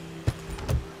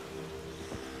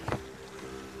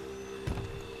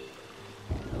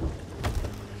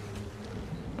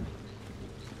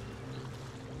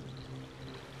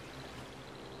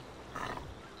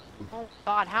 Oh,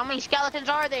 God, how many skeletons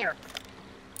are there?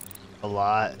 A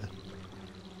lot.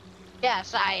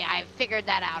 Yes, I figured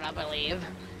that out, I believe.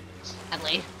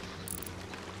 Sadly.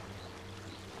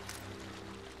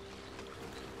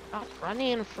 Stop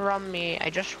running from me. I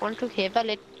just want to have a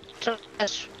little...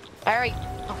 Alright.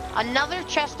 Another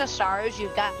chest of stars. You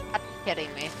got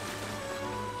kidding me.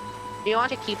 Do you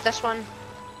want to keep this one?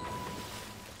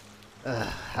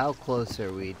 How close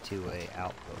are we to a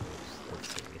outpost?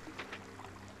 Let's see.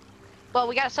 Well,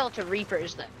 we gotta sell it to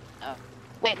Reapers then. Oh.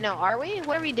 Wait, no, are we?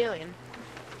 What are we doing?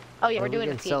 Oh yeah, we're doing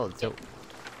we can sell it to...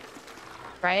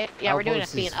 Right? Yeah, we're doing a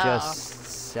Outpost scene. is just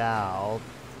south.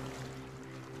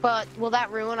 But will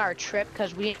that ruin our trip?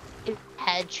 Because we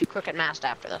head to Crooked Mast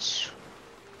after this.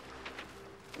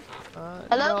 Hello,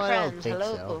 no, friends. I don't think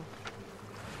Hello. so.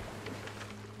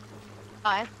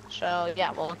 Hi. So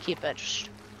yeah, we'll keep it.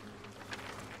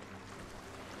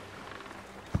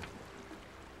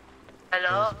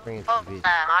 Hello. Let's bring it to the beach.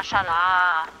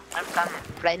 Mashallah. Welcome.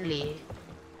 Friendly.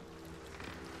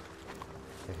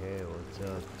 Hey, what's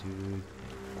up, dude?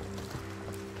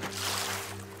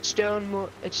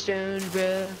 It's stone,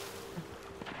 bro.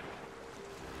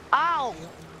 Ow!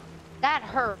 That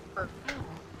hurt.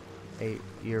 Hey,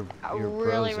 your Really,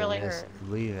 bros really in this hurt.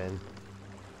 leaving.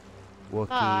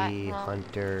 Wookiee, well.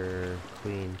 Hunter,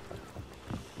 Queen.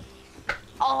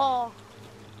 Oh.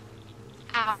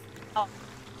 Ow. Oh.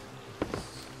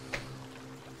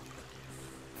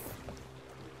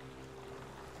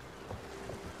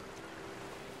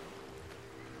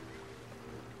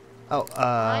 Oh,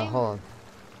 hold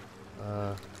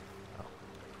on.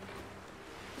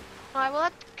 Alright, well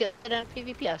that's good in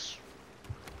PvPS.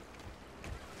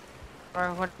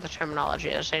 Or what the terminology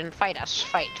is, and fight us.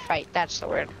 Fight, that's the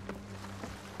word.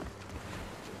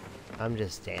 I'm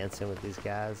just dancing with these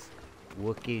guys.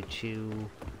 Wookiee,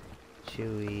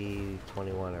 Chewie,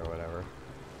 21 or whatever.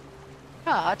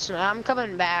 Oh, I'm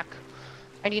coming back.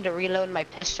 I need to reload my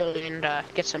pistol and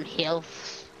get some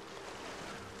health.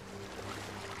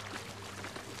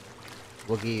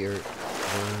 Wookiee, you're...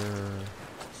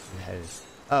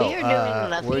 We are doing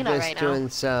Latina we're just right doing now.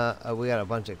 some, we got a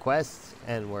bunch of quests,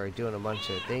 and we're doing a bunch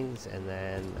of things, and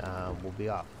then we'll be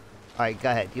off. Alright,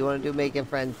 go ahead. Do you want to do making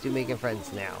friends? Do making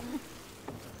friends now.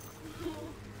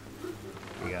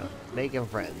 Here you go. Making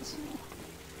friends.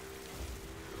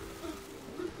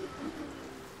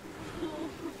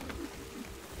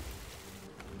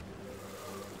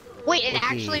 Wait, it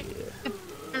Wookiee. actually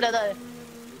into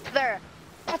there.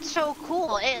 That's so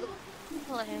cool. It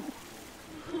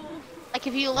like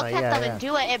if you look at them and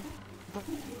do it,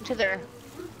 to their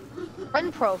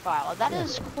friend profile. That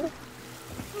is cool.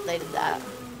 They did that.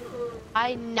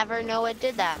 I never know it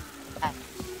did that. Oh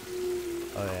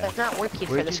yeah. It's not working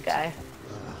for this guy.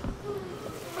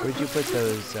 Where'd you put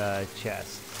those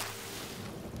chests?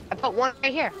 I put one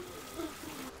right here.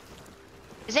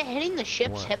 Is it hitting the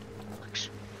ship's What? hip?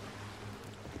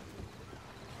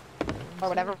 Or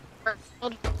whatever.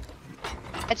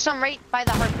 It's some right by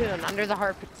the harpoon, under the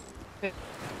harpoon.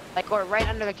 Like, or right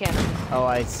under the cannon. Oh,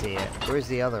 I see it. Where's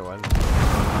the other one?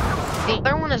 The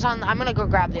other one is on, I'm gonna go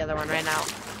grab the other one right now.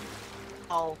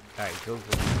 Oh. Alright, go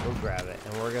grab it,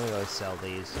 and we're gonna go sell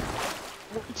these.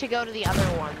 We need to go to the other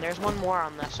one. There's one more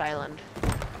on this island.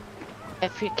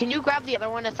 Can you grab the other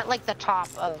one? It's at like the top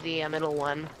of the middle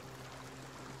one.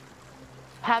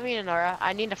 Having an aura.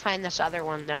 I need to find this other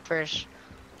one then first.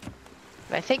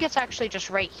 I think it's actually just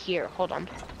right here. Hold on.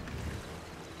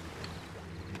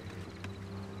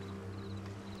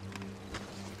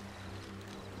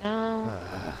 No.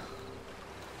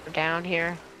 We're down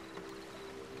here.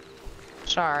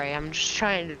 Sorry, I'm just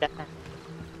trying to.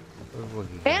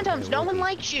 Phantoms, no one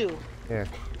likes you. Here.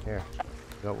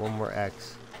 Got one more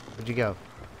X. Where'd you go?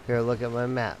 Here, look at my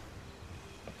map.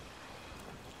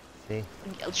 See?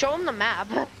 Show them the map.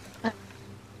 Right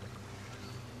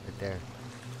there.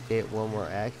 See it? One more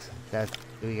X.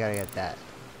 We gotta get that.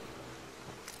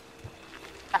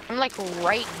 I'm like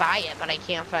right by it, but I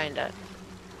can't find it.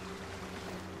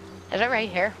 Is it right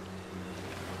here?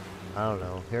 I don't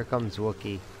know. Here comes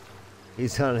Wookiee.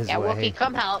 He's on his way. Yeah, Wookiee,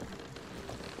 come help.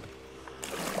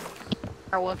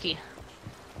 Our Wookiee.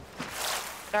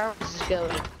 Star Wars is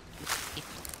good.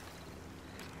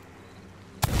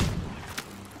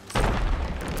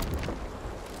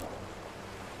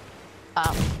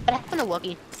 What happened to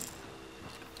Wookiee?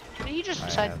 Did he just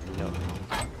decide? No.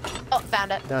 Oh,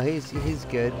 found it. No, he's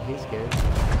good. He's good.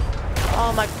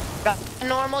 Oh my god. A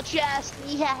normal chest,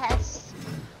 yes.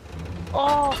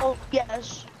 Oh,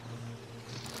 yes.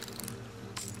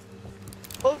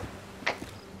 Oh.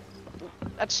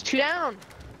 That's 2 down.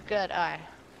 Good, alright.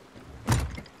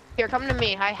 Here, come to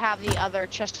me. I have the other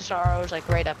chest of sorrows, like,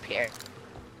 right up here.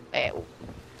 Wait.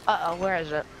 Uh-oh, where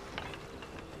is it?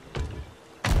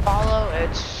 Follow,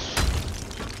 it's...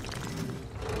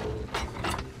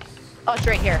 Oh, it's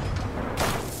right here.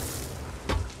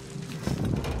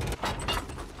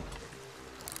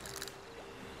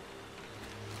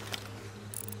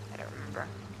 I don't remember.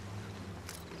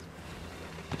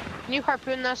 Can you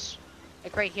harpoon this?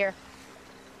 Like right here?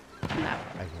 No.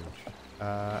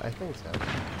 I think so.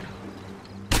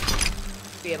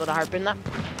 Be able to harpoon that?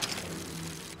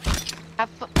 Have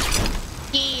fun.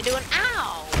 He doing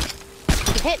ow!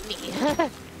 You hit me.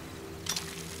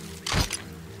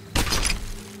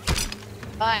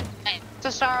 But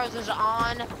Cesaros is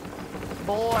on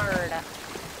board.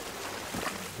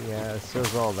 Yeah, so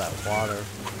is all that water.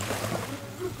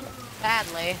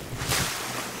 Sadly.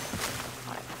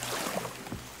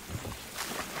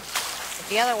 Get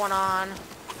the other one on.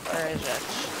 Where is it?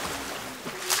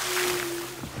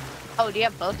 Oh, do you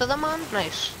have both of them on?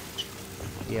 Nice.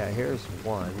 Yeah, here's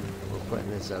one. We're putting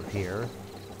this up here.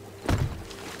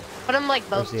 Put them like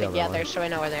both Where's the other together one? so I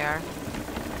know where they are.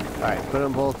 Alright, put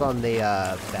them both on the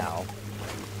bow.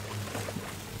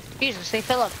 Jesus, they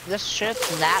fill up this ship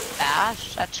that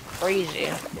fast? That's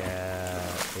crazy. Yeah,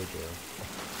 they do.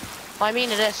 Well, I mean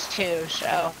it is too,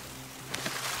 so.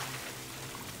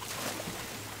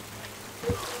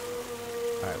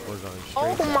 We're going straight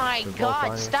Oh down. my They're both god,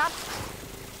 on here. stop.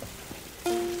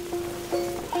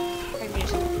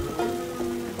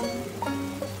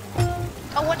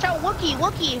 Oh, watch out, Wookie,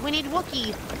 Wookie. We need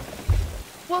Wookie.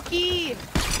 Wookie.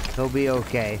 He'll be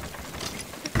okay.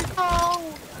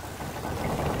 Oh.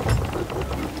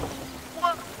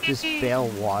 Wookie. Just bail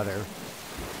water.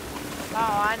 Oh,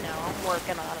 I know. I'm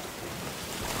working on it.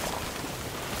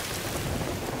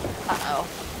 Uh-oh.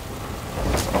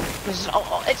 This is,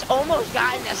 oh, it's almost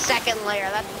gotten a second layer.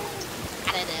 That's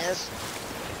what it is.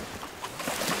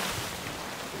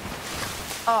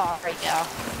 Oh, there you go.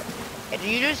 If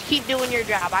you just keep doing your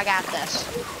job, I got this.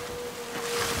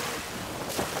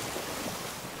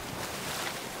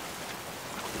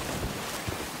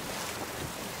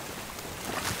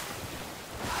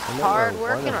 I know Hard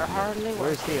where one working of or them- hardly working?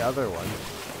 Where's the other one?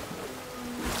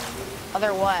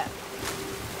 Other what?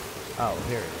 Oh,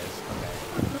 here it is.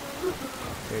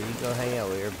 Okay. Here, you go hang out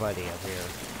with your buddy up here.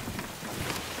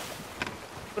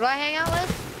 Who do I hang out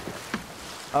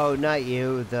with? Oh, not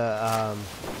you. The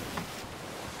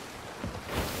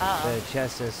Uh-oh.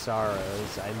 chest of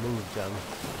sorrows. I moved them.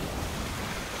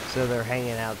 So they're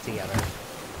hanging out together.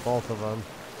 Both of them.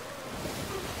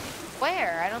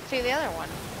 Where? I don't see the other one.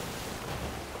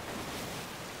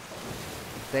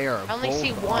 They are I only both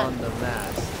see one. on the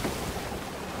mast.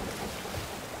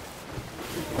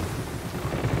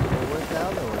 Well, where'd the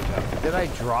other one go? Did I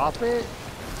drop it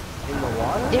in the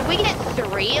water? Did we get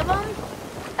 3 of them?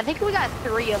 I think we got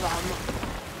 3 of them.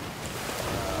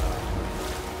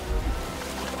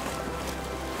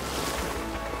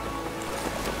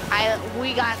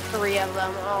 We got 3 of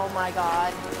them. Oh my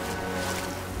god.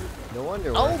 No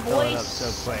wonder Oh, we're filling up boys.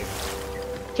 so quick.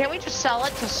 Can't we just sell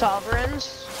it to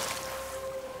sovereigns?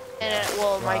 And it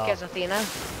will mark Well. as Athena?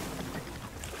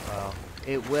 Well,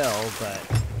 it will, but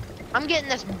I'm getting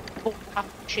this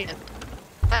shit.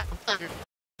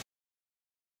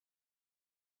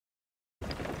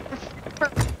 For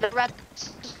the red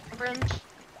sovereigns.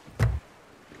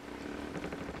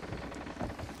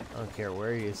 I don't care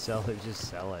where you sell it, just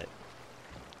sell it.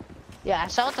 Yeah,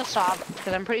 sell it to sovereigns,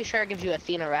 because I'm pretty sure it gives you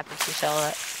Athena rep if you sell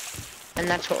it. And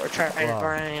that's what we're trying to Wow.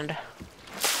 grind.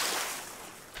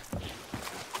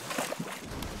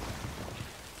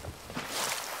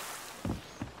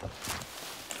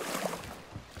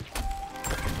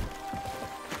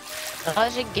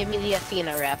 Does it give me the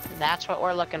Athena rep? That's what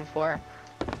we're looking for.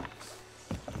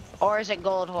 Or is it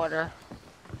gold hoarder?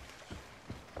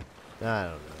 I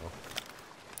don't know.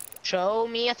 Show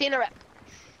me Athena rep.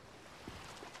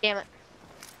 Damn it.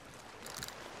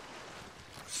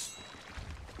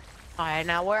 Alright,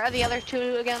 now where are the other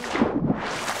 2 again?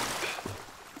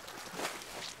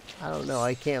 I don't know.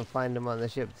 I can't find them on the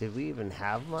ship. Did we even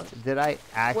have them? Did I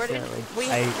Where did accidentally? we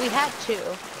had 2.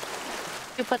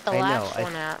 You put the I know, last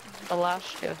one at. The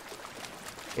last 2.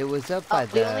 It was up Oh, by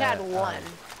we the. only had 1.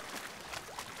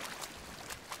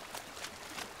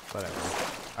 Whatever.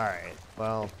 All right.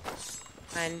 Well.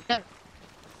 And no.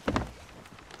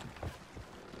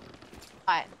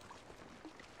 Alright.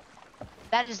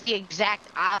 That is the exact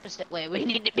opposite way we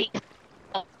need to be.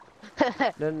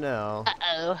 No.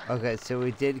 Uh-oh. Okay, so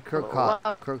we did Crook's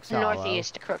Hollow.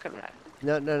 Northeast to Crooked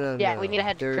Nut. No. Yeah, we need to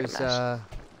head to Crooked There's Nest.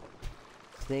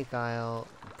 Snake Isle.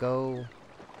 Go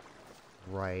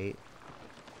right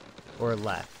or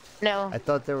left. No, I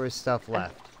thought there was stuff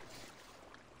left.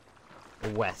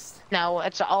 West. no,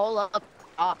 it's all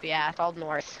up, yeah, it's all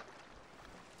north.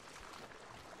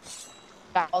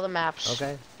 Got all the maps.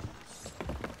 Okay.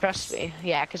 Trust me,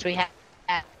 yeah, because we have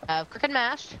Crooked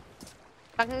Mast,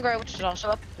 Fucking Grove, which is also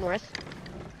up north.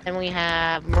 Then we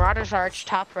have Marauder's Arch,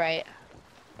 top right.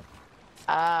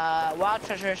 Wild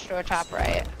Treasure Store, top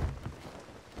right.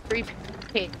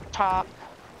 Repeat top.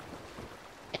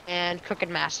 And Crooked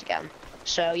Mast again.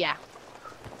 So, yeah.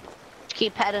 Just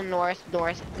keep heading north,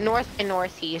 and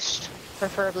northeast.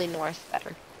 Preferably north,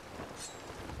 better.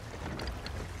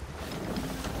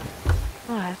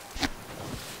 Alright.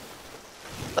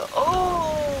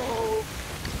 Oh!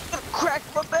 Crack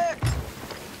my back!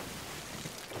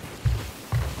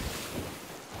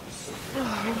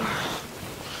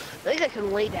 I think I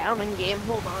can lay down in game.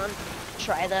 Hold on.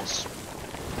 Try this.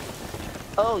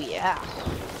 Oh, yeah.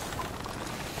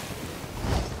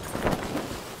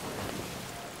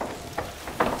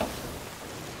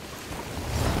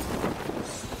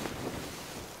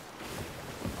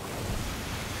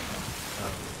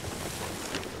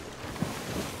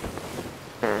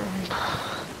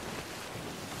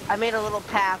 I made a little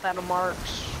path out of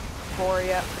marks for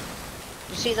you.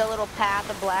 You see the little path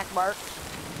of black marks?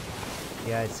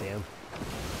 Yeah, I see him.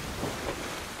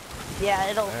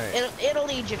 Yeah, Alright. it'll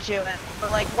lead you to it.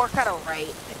 But like, we're kind of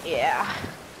right. Yeah.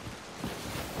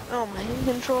 Oh, my hand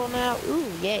control now. Ooh,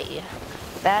 yay.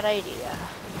 Bad idea.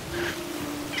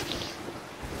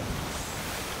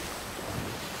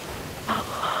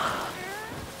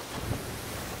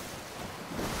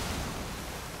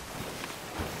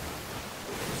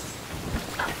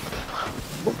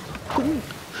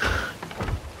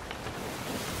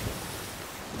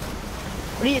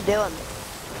 What are you doing?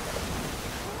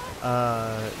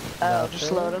 Oh,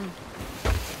 just load him.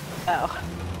 Oh.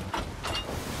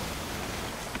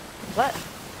 What?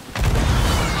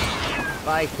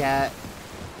 Bye, cat.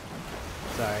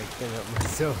 Sorry, can't help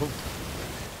myself.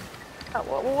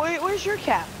 Oh, where's your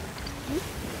cat?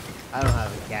 I don't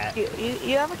have a cat.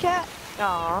 You have a cat?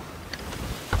 Aw.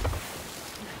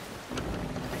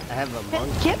 I have a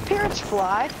monkey. Can't parrots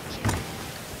fly?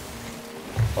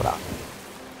 Hold on.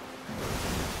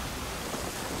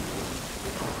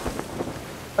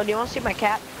 Oh, do you want to see my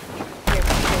cat? Here,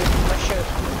 let's show you.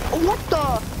 Oh, what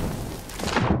the?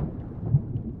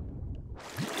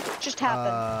 Just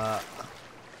happened.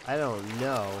 I don't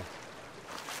know.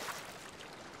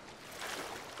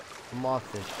 I'm off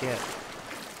the ship.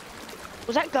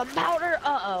 Was that gunpowder?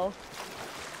 Uh-oh.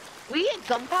 We get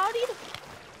gunpowdered?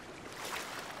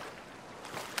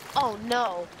 Oh,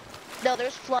 no. No,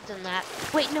 there's floods in that.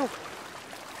 Wait, no.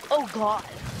 Oh, God.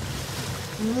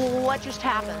 What just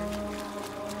happened?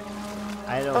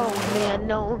 I don't Oh, know. man.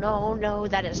 No.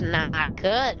 That is not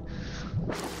good.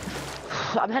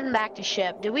 I'm heading back to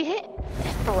ship. Did we hit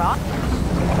a rock?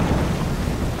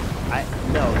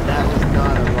 No, that was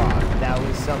not a rock. That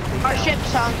was something Our else. ship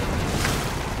sunk.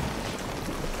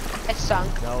 It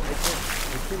sunk. No, it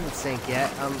didn't sink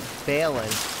yet. I'm failing.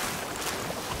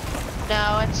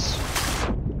 No, it's...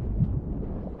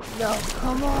 No,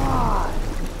 come on.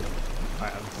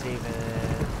 Alright, I'm saving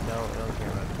it. No, don't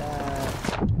care about that.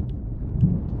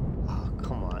 Oh,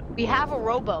 come on. We have a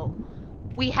rowboat.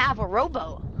 We have a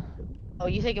rowboat. Oh,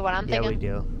 you thinking what I'm Yeah, thinking? we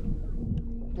do.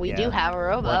 We Yeah. do have a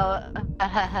rowboat.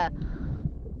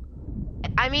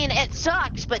 I mean, it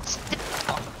sucks, but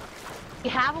still, we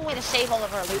have a way to save all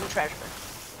of our loot and treasure.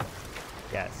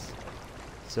 Yes.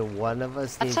 So one of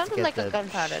us That needs to sounded get like a the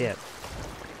gunpowder. ship.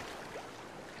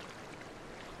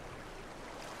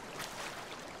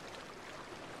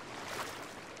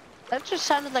 That just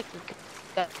sounded like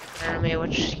a enemy,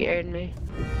 which scared me.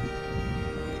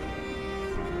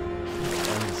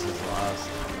 And this is lost.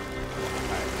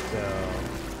 Alright, so...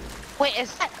 Wait,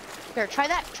 is that... Here, try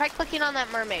that. Try clicking on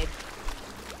that mermaid.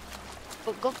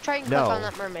 Go try and click No. on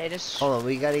that mermaid. It's... Hold on,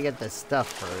 we gotta get the stuff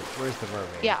first. Where's the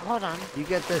mermaid? Yeah, hold on. You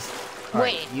get this...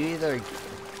 Alright, Wait. you either...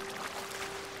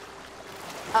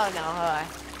 Oh, no, hold on.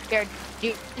 Here,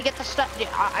 you get the stuff.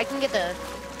 I can get the...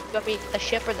 You want me the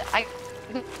ship or the... I can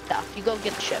get the stuff. You go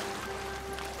get the ship.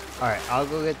 Alright, I'll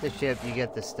go get the ship, you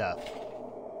get the stuff.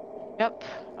 Yep.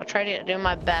 I'll try to do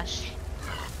my best.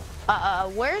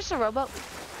 Where's the rowboat? It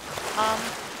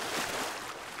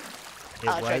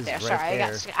Oh, it's was right there. Sorry,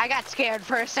 there. I got scared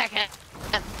for a second.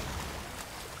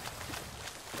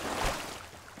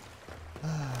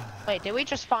 Wait, did we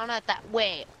just spawn at that?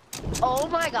 Wait. Oh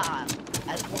my god.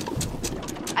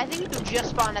 I think you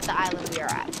just spawned at the island we are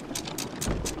at.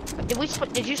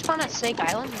 Did you spawn at Snake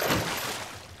Island?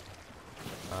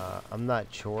 I'm not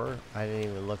sure. I didn't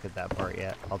even look at that part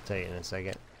yet. I'll tell you in a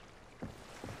second.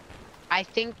 I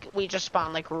think we just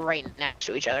spawned like right next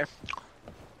to each other.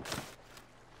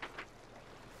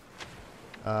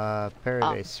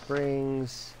 Paradise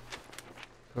Springs,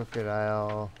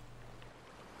 Crocodile.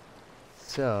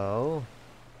 So,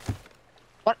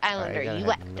 What island Alright, I are you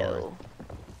gotta at head though? north.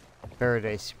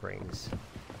 Paradise Springs.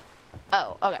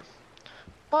 Oh, okay.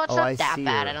 Well, it's Oh, not I that see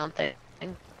bad, your- I don't think.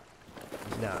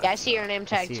 No. Yeah, I see your name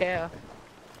tag see too. it.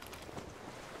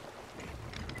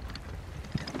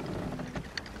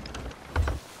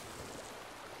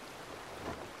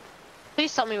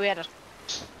 Please tell me we had a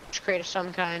crate of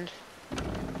some kind.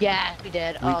 Yeah, we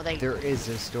did. Oh, they. There is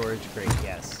a storage crate,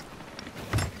 yes.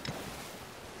 I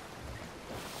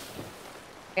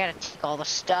gotta take all the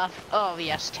stuff. Oh,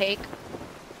 yes, take.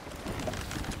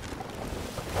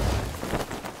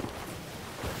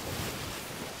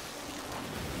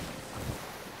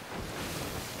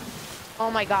 Oh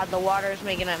my god, the water is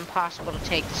making it impossible to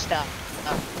take the stuff.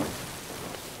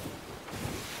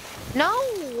 No!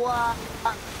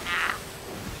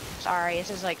 Sorry,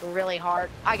 this is like really hard.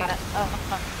 I got it. Oh,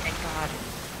 thank god.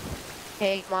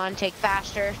 Okay, come on, take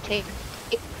faster. Take.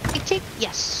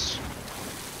 Yes.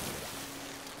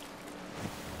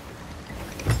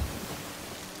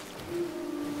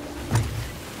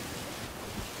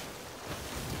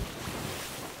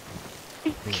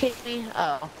 You kidding me?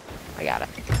 Oh, I got it.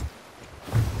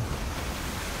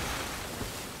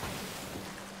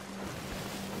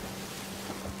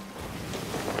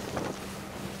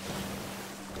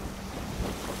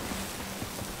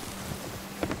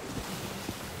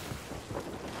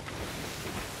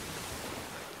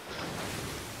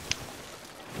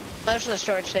 Most of the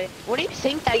storage thing. What do you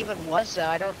think that even was, though?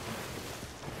 I don't.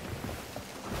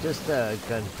 Just a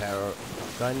gunpowder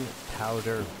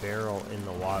barrel in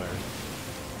the water.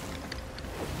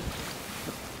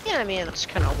 Yeah, I mean, it's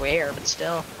kind of rare, but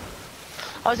still.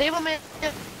 I was able to make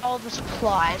all the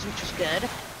supplies, which is good.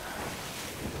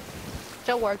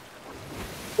 Still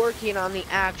working on the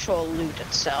actual loot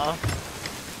itself.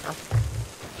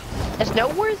 Is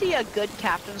noteworthy a good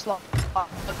captain's log?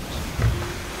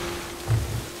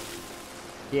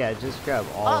 Yeah, just grab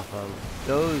all of them.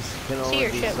 Those can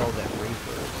only be ship. sold at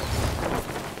Reapers.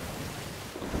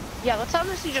 Yeah, let's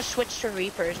honestly just switch to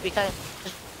Reapers because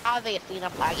I have a Athena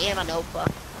flag and a notebook.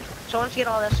 So once you get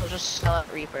all this, we'll just sell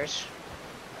at Reapers.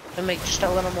 And make just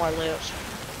a little more loot.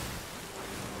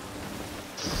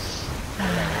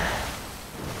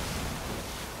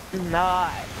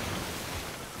 Nice.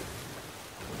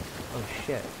 Oh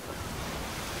shit.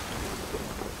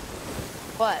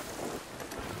 What?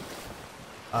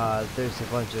 There's a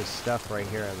bunch of stuff right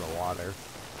here in the water.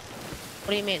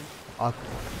 What do you mean?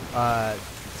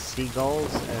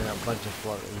 Seagulls and a bunch of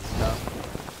floating stuff.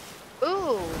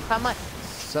 Ooh, how much?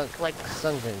 Sunken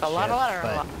A lot, or a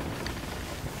but lot?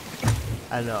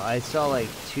 I don't know. I saw like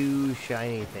 2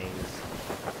 shiny things.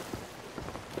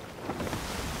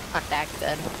 Not that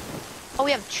good. Oh,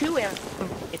 we have 2 air.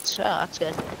 It's that's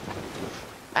good.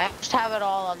 I just have it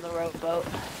all on the rowboat.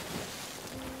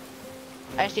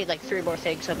 I just need like 3 more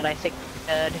things of it. I think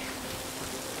good.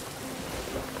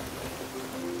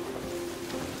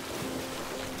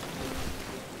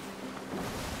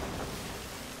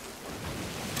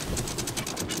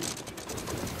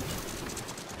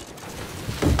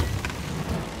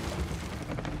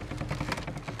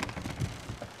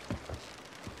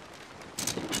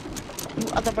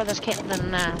 Other brothers can't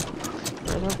even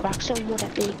back soon would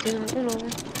it be,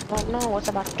 don't know what's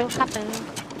about to happen.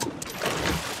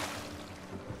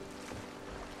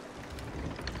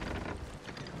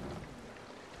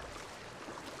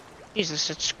 Jesus,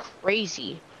 it's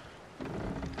crazy.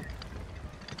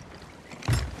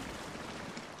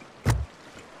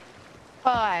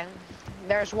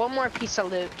 There's one more piece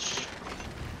of loot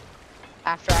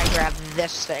after I grab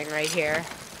this thing right here.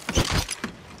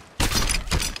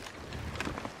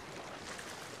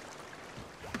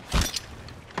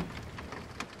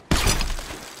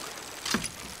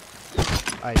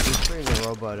 Alright, just bring the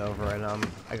rowboat over and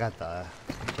I got the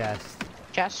chest.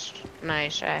 Chest?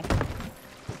 Nice, eh?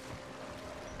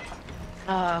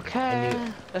 Okay,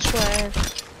 this way.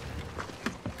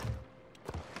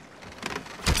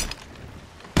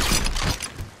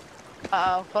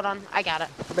 Uh-oh, hold on, I got it,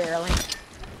 barely.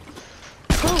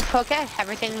 Whew, okay,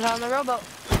 everything's on the rowboat.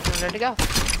 I'm ready to go.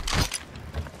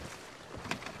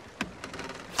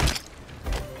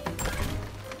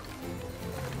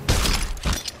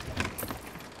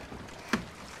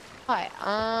 Hi,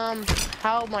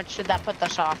 how much did that put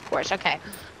us off course? Okay,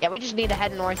 yeah, we just need to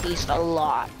head northeast a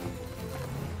lot.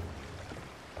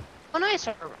 Oh, nice,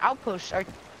 our outposts are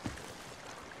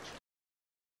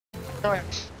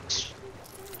north.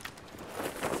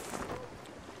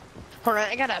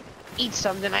 Alright, I gotta eat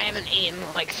something. I haven't eaten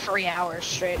in like 3 hours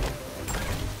straight.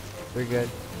 We're good.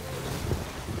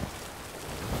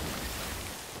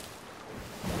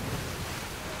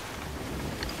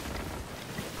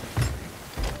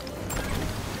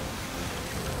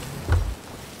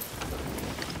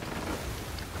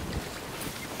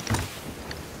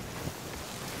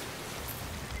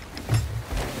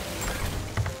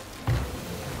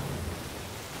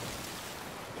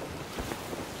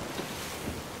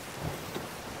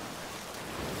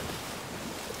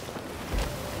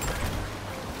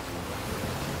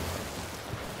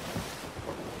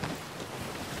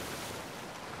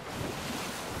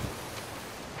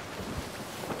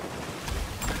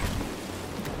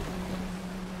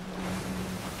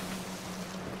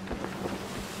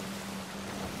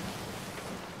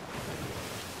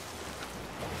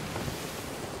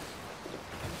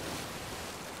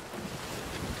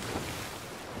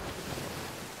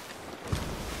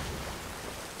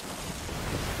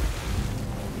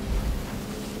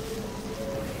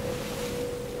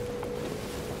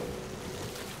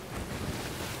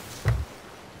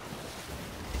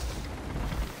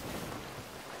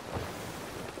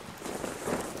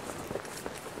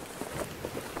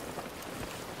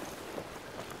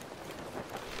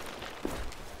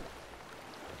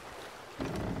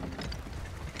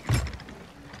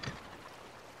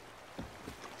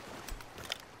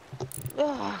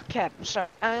 Oh, okay, so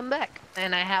I'm back.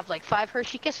 And I have like 5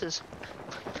 Hershey Kisses.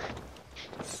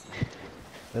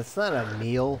 That's not a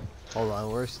meal. Hold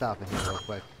on, we're stopping here real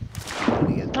quick. Let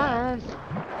me get that.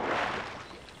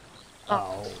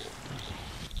 Oh.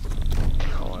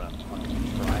 Hold up.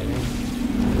 riding.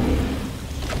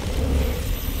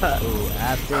 Ooh,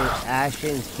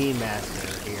 Ashen's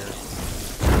Keymaster here.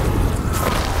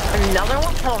 Another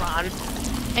one? Hold on.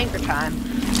 Anchor time.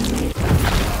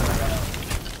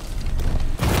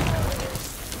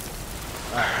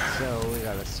 Alright, so we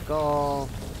got a skull.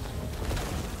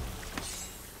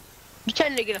 You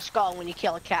tend to get a skull when you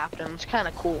kill a captain. It's kind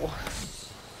of cool.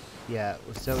 Yeah,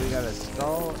 so we got a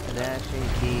skull, an Ashen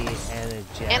Key, and a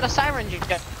gem. And a siren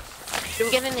jet. Did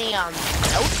we get any,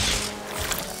 notes?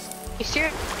 You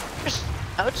serious?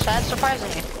 Notes? That's surprising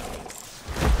me.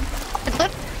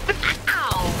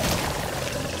 Ow!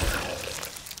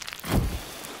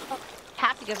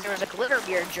 Happy because there was a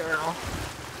Glitterbeard journal.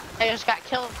 I just got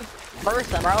killed with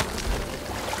Bertha, bro.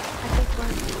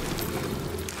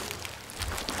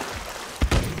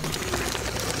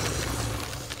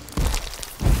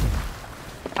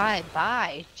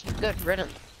 Bye. Good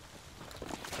riddance.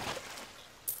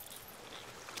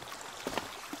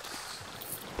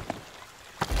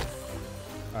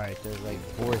 Alright, there's like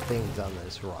 4 things on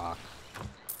this rock.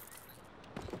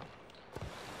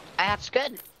 That's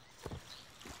good.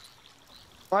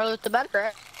 More loot the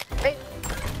better, right?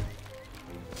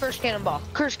 Curse cannonball.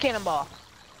 Curse cannonball.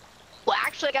 Well,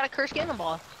 actually, I got a curse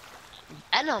cannonball.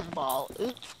 Venom ball.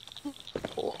 Ooh.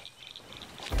 Cool.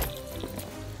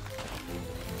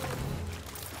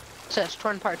 It says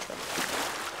torn parchment.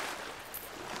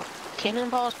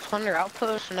 Cannonballs, plunder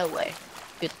outpost, no way.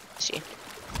 Good to see.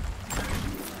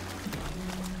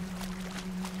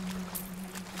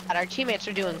 And our teammates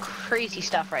are doing crazy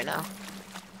stuff right now.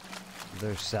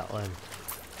 They're settling.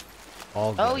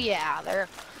 All good. Oh yeah, they're.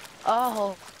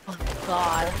 Oh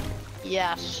god.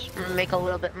 Yes, make a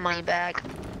little bit of money back.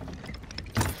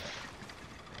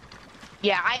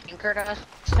 Yeah, I anchored us.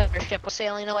 Their ship was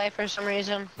sailing away for some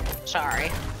reason. Sorry.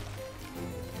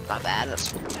 Not bad.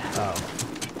 That's not bad. Oh.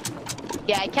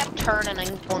 Yeah, I kept turning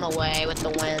and going away with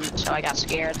the wind, so I got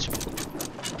scared.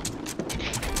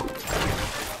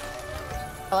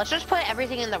 Well, let's just put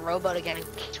everything in the rowboat again in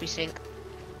case we sink.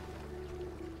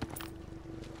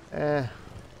 Okay.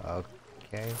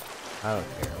 I don't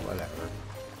care, whatever.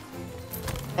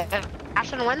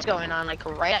 Ash and wind's going on, like,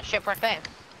 right at Shipwreck Bay.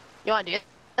 You wanna do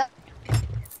that?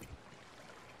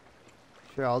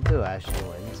 Sure, I'll do Ashen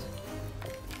Winds.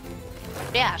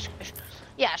 Yeah,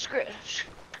 screw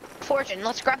Fortune,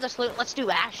 let's grab this loot, let's do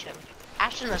Ashen.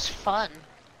 Ashen is fun.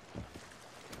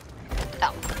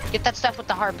 Oh, get that stuff with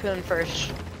the harpoon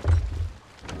first.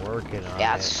 Working on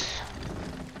Yes. it.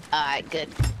 Alright, good.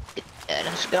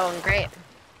 It's going great.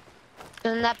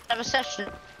 Isn't that bad of a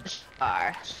session?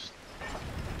 I'll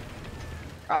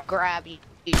grab you,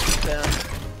 spoon.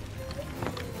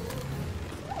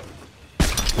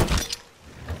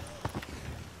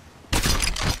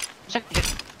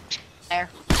 There.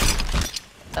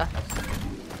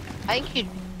 I think you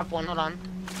dropped one, hold on.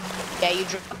 Yeah, you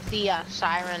dropped the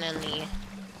siren and the...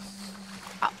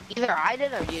 either I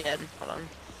did or you did. Hold on.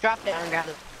 Drop down and grab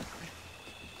it.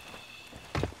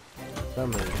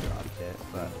 Somebody dropped it,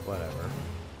 but whatever.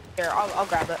 Here, I'll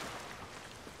grab it.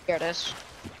 Here it is.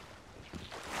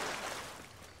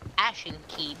 Ashen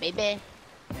key, baby.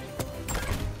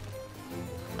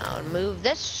 Now move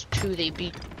this to the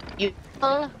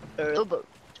beautiful rowboat.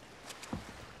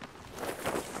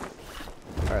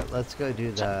 Alright, let's go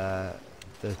do the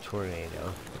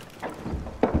tornado.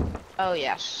 Oh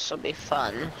yes, this will be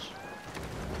fun.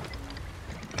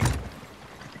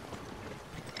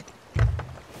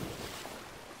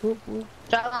 Whoop, whoop.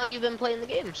 So how long have you been playing the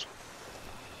games?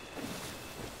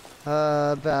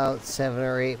 About 7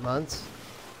 or 8 months.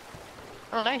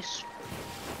 Oh, nice.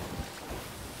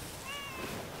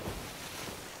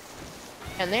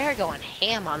 And they're going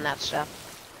ham on that stuff.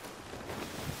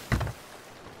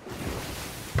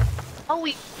 Oh,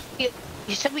 you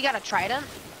said we got a trident?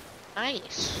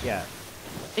 Nice. Yeah.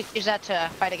 We use that to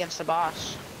fight against the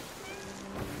boss.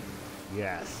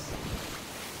 Yes.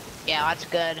 Yeah, that's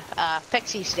good.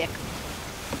 Pixie stick.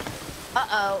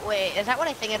 Uh-oh, wait, is that what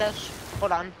I think it is?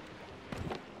 Hold on.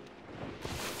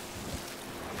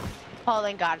 Oh,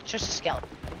 thank God, it's just a skeleton.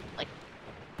 Like...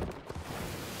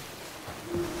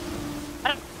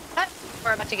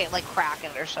 we're about to get, like,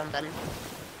 Kraken or something.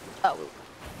 Oh,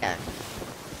 yeah.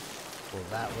 Well,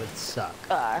 that would suck.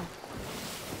 I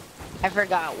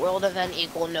forgot. World event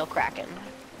equal no Kraken.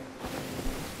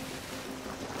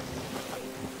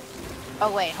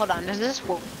 Oh wait, hold on. Does this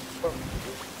work?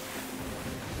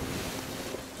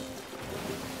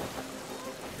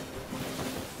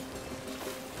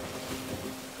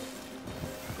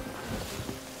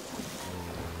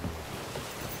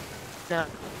 No,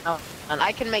 and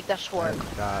I can make this work.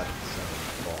 I've got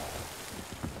some ball.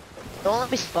 Don't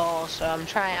let me fall, so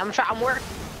I'm working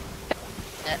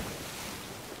it.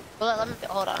 Well, let me,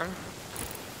 hold on.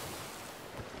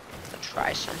 Let's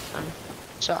try something.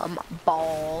 Some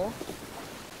ball,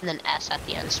 and then S at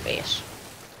the end space.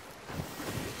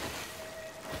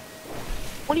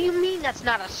 What do you mean that's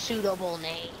not a suitable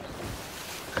name?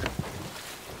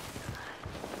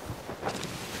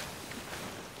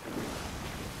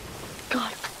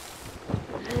 God.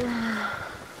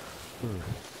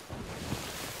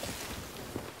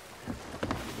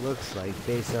 Looks like,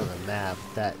 based on the map,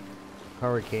 that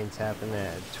hurricanes happen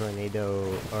at Tornado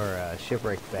or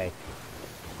Shipwreck Bay.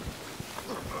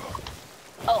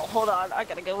 Oh, hold on, I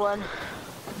got a good one.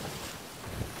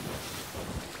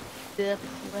 There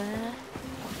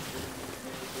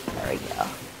we go.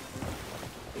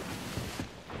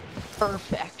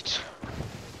 Perfect.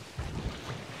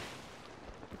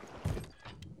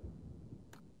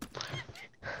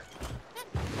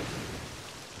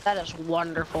 That is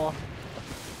wonderful.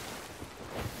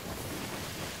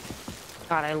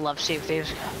 God, I love Sea of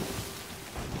Thieves.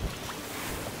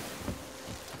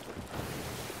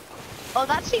 Oh,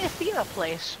 that's the Athena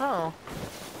place. Oh.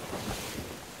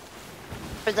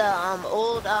 For the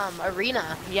old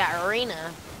arena. Yeah,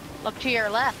 arena. Look to your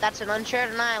left. That's an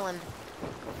uncharted island.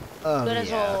 Good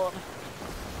as old.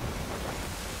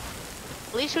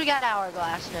 At least we got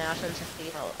Hourglass now since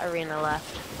the arena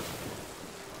left.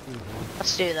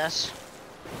 Let's do this.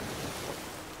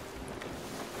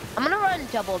 I'm gonna run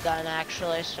double gun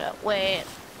actually, so wait.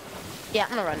 Yeah,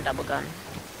 I'm gonna run double gun.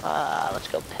 Let's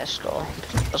go pistol.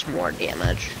 Does more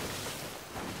damage.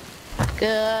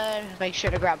 Good. Make sure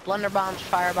to grab blunder bombs,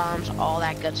 fire bombs, all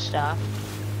that good stuff.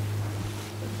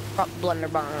 Drop blunder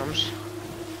bombs.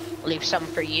 Leave some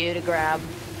for you to grab.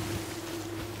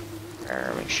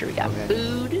 Make sure we got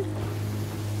food.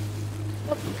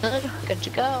 Oh, good to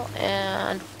go.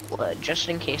 And wood, just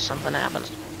in case something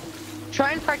happens.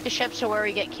 Try and park the ship so where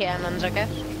we get cannons, okay?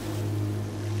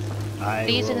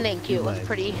 These and thank you with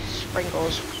pretty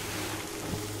sprinkles.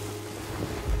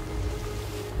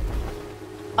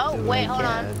 Oh, wait, hold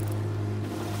on.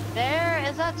 There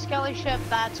is that skelly ship.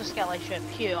 That's a skelly ship.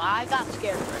 Phew, I got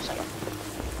scared for a second.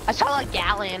 I saw a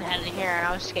galleon heading here and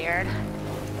I was scared.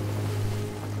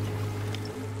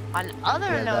 On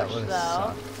other notes,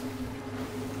 though,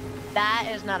 that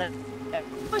is not a... I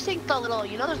always think the little,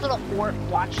 you know those little fort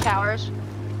watchtowers?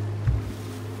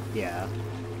 Yeah.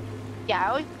 Yeah, I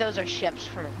always think those are ships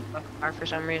from afar for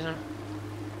some reason.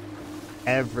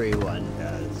 Everyone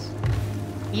does.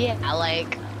 Yeah,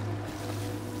 like...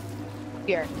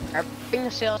 Here, bring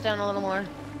the sails down a little more.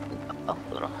 Oh,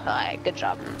 a little high. Good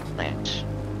job. Thanks.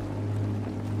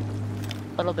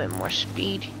 A little bit more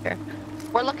speed here.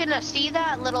 We're looking to see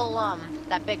that little,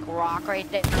 that big rock right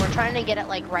there. We're trying to get it,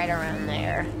 like, right around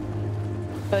there.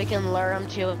 So we can lure them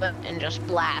to it and just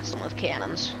blast them with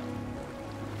cannons.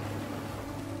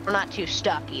 We're not too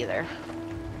stuck either.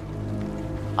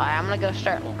 Alright, I'm gonna go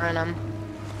start luring them.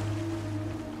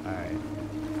 Alright.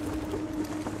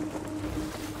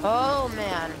 Oh,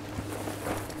 man.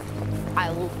 I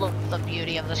love the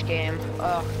beauty of this game.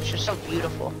 Oh, it's just so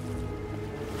beautiful.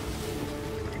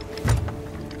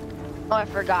 Oh, I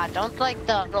forgot. Don't like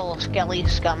the little skelly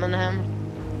scum in him.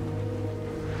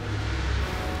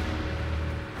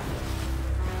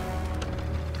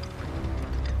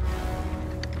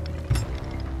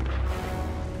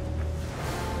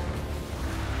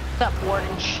 What's up,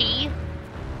 Warden Chi?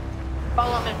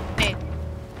 Follow me. Hey.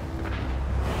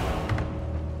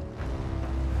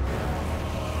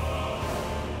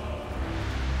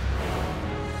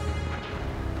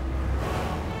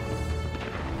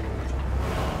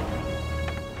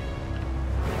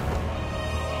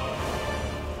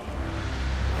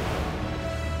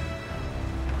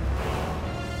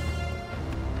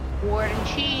 Warden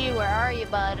Chi, where are you,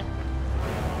 bud?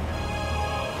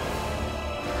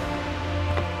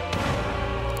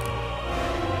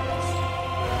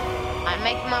 I'm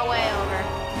making my way over.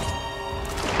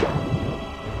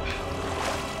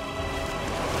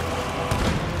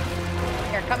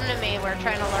 Here, come to me. We're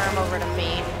trying to lure him over to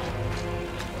me.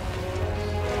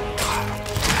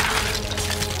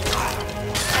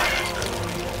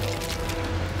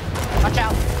 Watch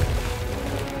out.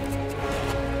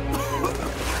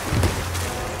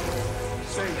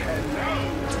 Say hello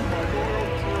to my loyal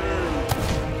crew.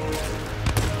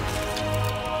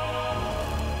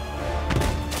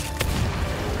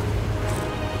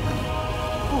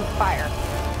 Ooh, fire.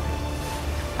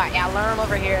 Alright, yeah, lure him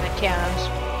over here in the cannons.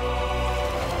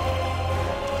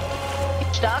 You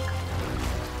stuck?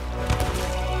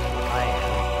 I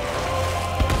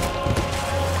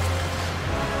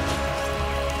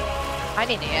am. I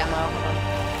need ammo.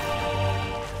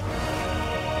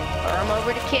 Storm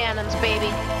over to cannons, baby.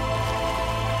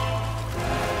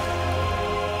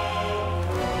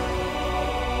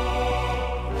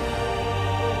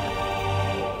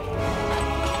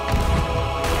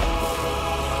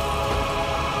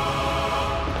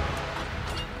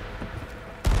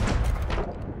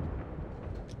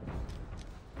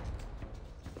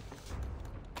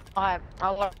 Alright,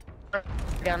 I'll look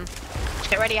again.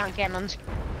 Get ready on cannons.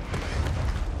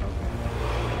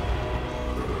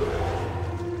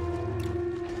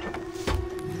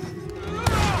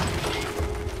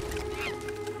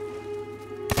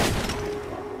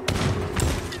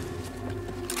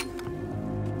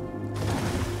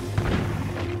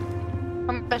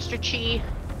 Mr. Chi.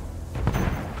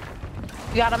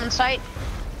 You got him in sight?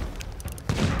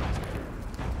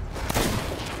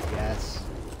 Yes.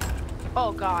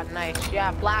 Oh god, nice.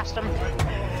 Yeah, blast him.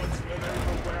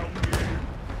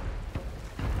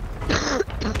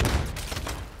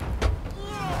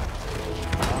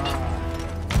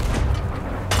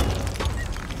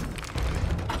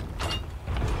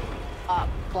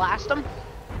 Blast him?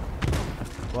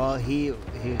 Well, he's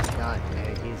not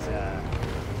there. He's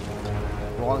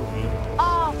wrong angle.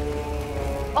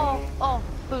 Oh,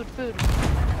 food.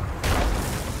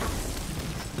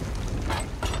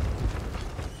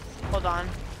 Hold on.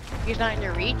 He's not in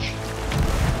your reach?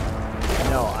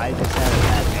 No, I just had a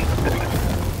bad angle.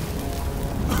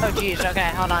 Oh jeez,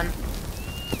 okay, hold on.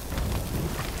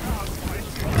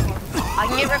 I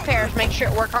can get repairs, make sure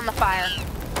it work on the fire.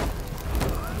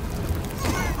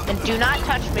 And do not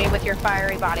touch me with your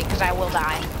fiery body, because I will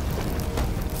die.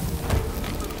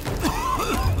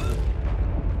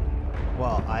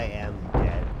 Well, I am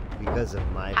dead because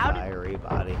of my fiery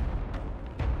body.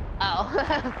 Oh.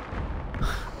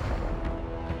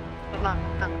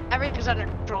 Everything's under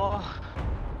control.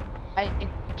 I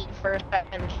think first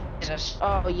and Jesus.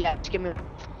 Oh yes, give me.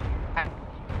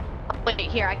 Wait,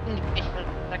 here I can get you.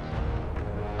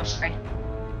 Oh, sorry.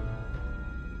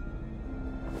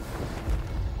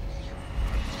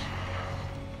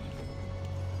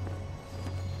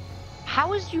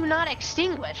 How is you not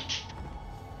extinguished?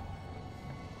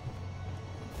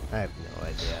 I have no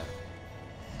idea.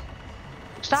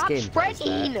 Stop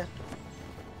spreading!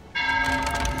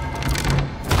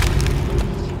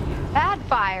 Bad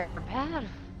fire, bad.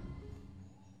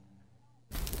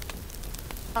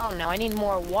 Oh no, I need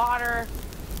more water.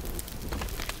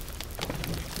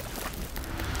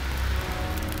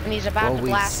 And he's about to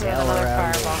blast me with another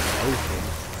fireball.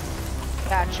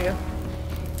 Got you.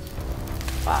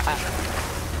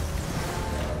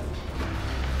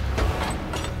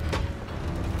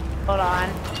 Hold on.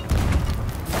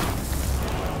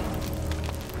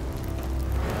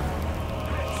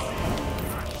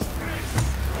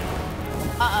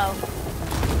 Uh-oh.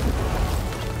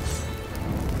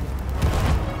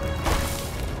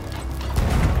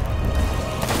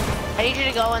 I need you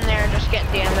to go in there and just get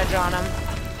damage on him.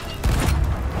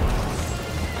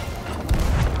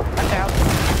 Watch out.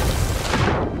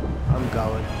 I'm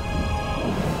going.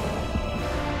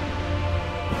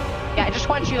 Yeah, I just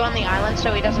want you on the island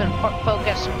so he doesn't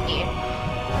focus me.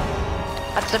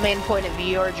 That's the main point of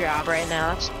your job right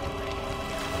now.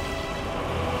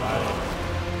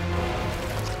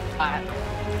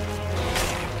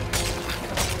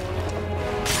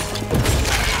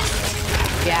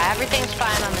 Yeah, everything's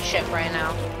fine on the ship right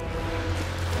now.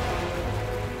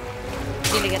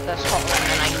 Need to get this hole and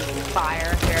then I can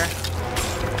fire here.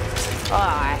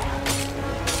 Alright.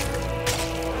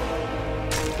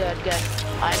 Good.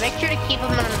 Make sure to keep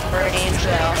him in range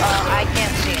though. I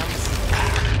can't see him.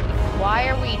 Why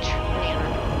are we turning?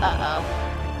 Uh-oh.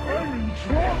 I'm in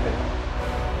trouble.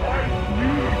 I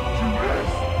need to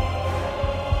rest.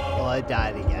 Well, I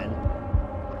died again.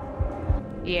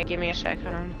 Yeah, give me a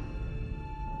second.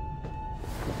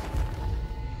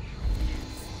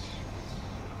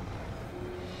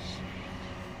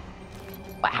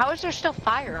 How is there still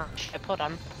fire on the ship? Hold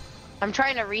on. I'm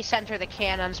trying to recenter the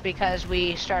cannons because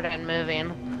we started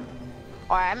moving.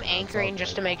 Or I'm anchoring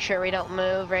just to make sure we don't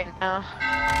move right now.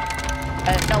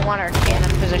 I don't want our cannon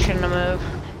position to move.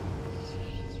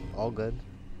 All good.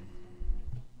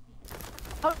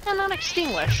 How did I not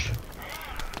extinguish?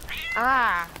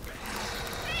 Ah.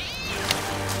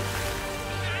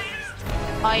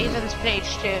 Oh, he's in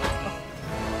stage 2.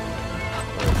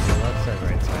 Left side,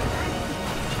 right side.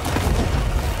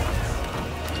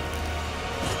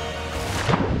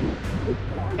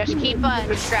 Just keep a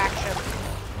distraction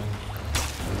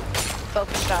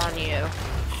focused on you.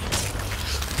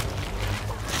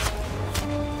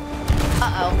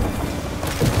 Uh-oh.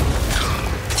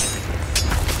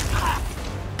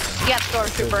 You got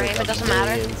Stormtrooper aim, it doesn't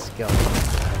matter.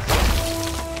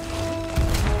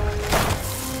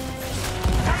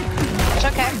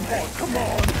 Oh, come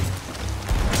on!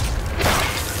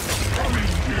 Come in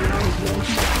here, won't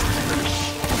you?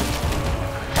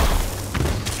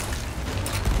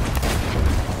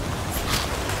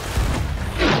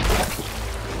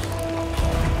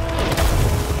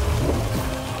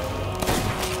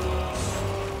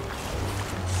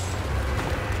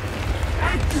 I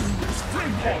do this,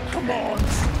 Grandpa, come on!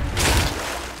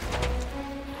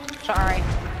 Sorry.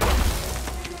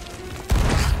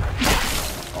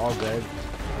 All good.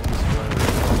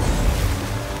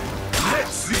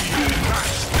 Let's see you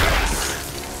match this!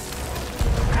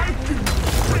 I do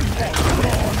this, Grandpa, come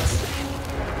on!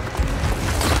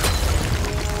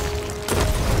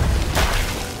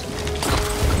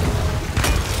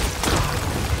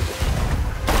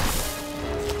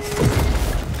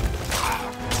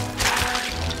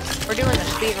 We're doing a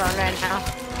speed run right now.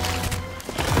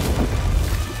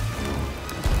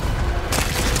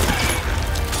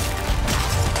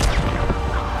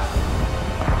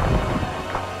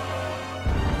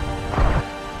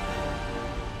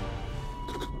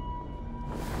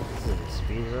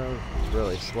 Speed run? It's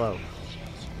really slow.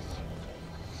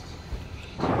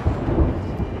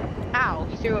 Ow,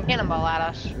 he threw a cannonball at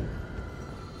us.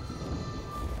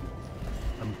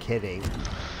 I'm kidding.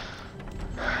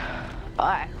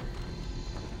 Bye.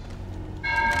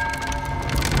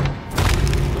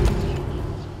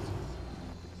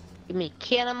 Give me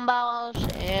cannonballs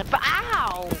and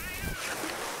ow!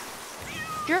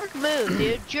 Jerk move,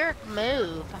 dude. Jerk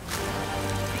move.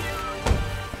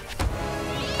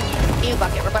 You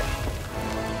bucket, rebut.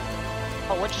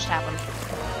 Oh, what just happened?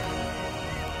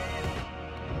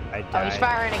 I died. Oh, he's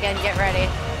firing again. Get ready.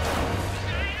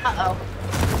 Uh-oh.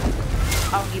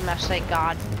 Oh, you missed. Thank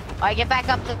God. I get back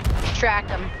up to distract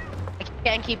him. I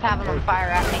can't keep having him fire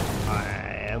at me.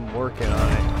 I am working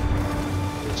on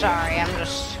it. Sorry, I'm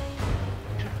just...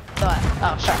 Go ahead.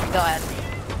 Oh, sorry. Go ahead.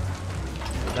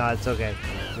 No, it's okay.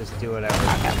 Just do whatever.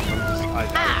 Okay.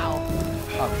 Ow!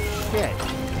 Oh, shit.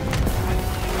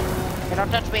 Hey,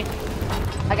 don't touch me.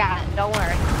 I got it. Don't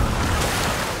worry.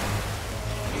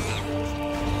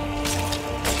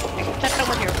 You can touch him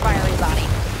with your fiery body.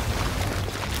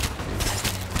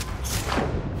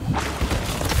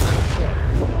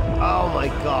 Oh my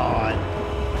god.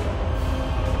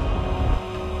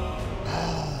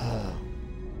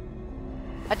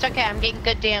 That's okay. I'm getting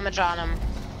good damage on him.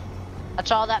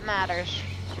 That's all that matters.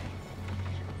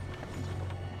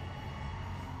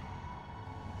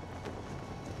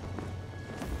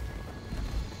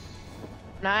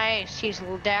 Nice. He's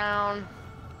down.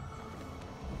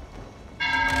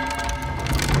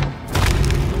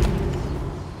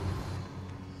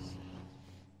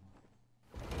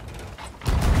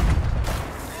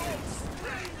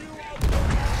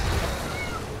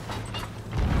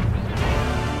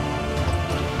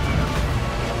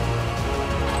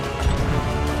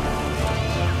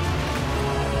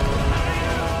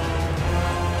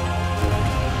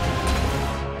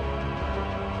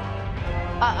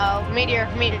 Uh-oh, meteor,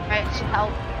 right,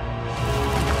 help.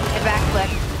 Get back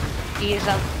quick. He is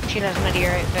up, she has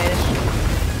meteorite phase.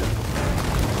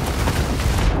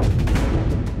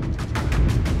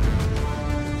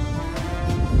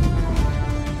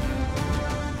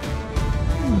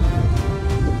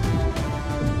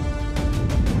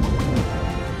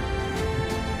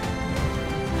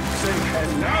 Say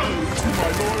hello to my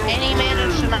loyal And he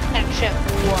managed to not catch ship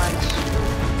once.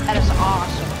 That is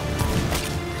awesome.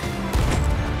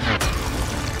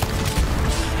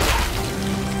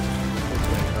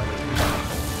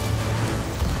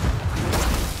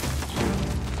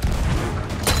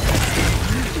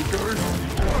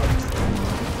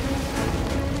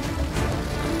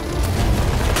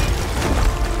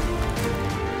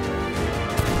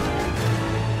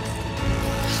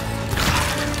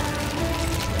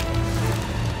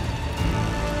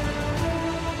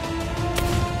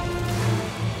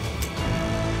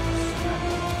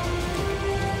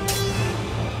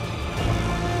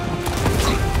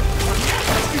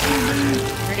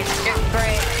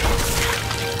 Great.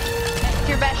 That's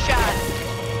your best shot.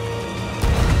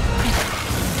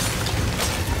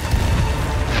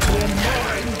 for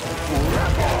mine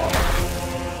forever.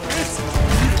 This is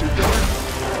really going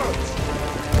hurt.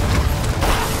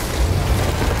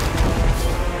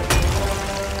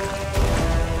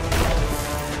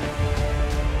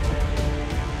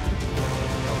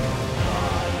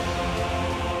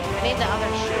 I need the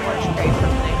other sword spray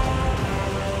from me.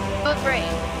 Oh,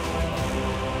 great.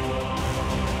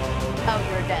 Oh,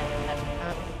 you're dead.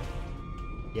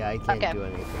 Yeah, I can't Okay. do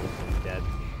anything. I'm dead.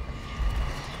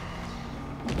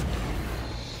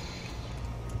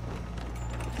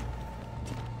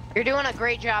 You're doing a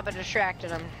great job of distracting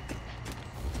him.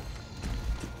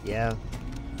 Yeah.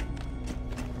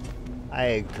 I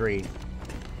agree.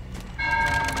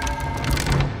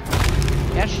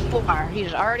 Yes, you are.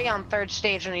 He's already on 3rd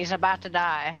stage and he's about to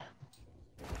die.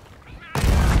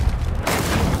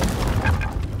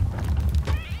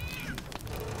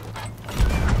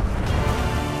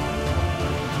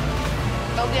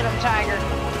 Go get him, Tiger.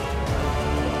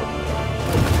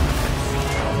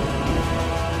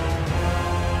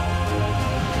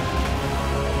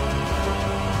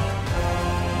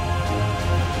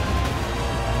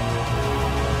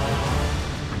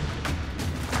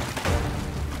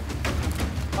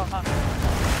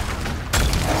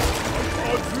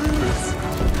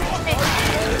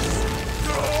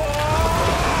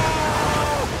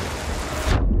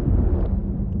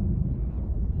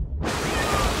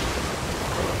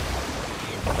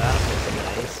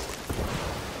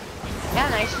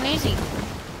 Easy.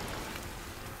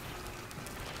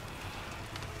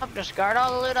 Just guard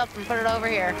all the loot up and put it over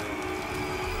here.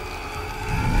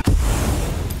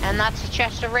 And that's a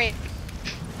chest of rape.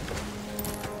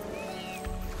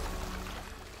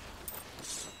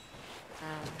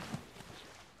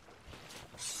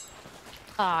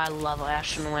 Oh, I love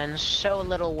Ashen Winds. So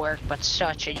little work, but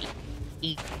such an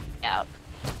eat out.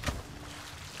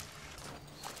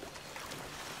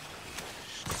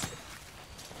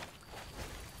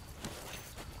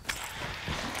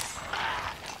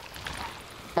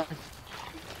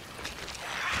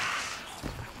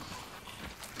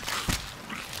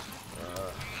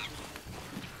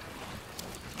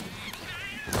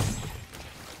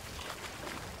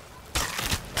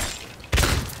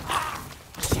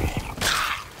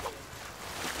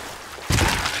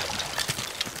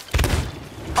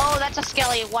 Oh, that's a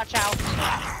skelly. Watch out.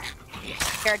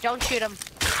 Here, don't shoot him.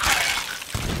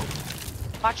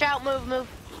 Watch out. Move, move.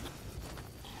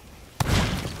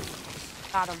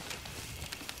 Got him.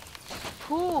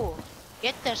 Cool.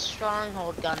 Get this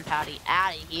stronghold gunpowder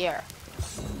out of here.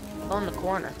 Go in the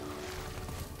corner.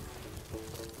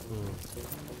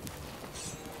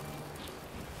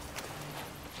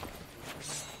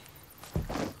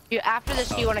 After this,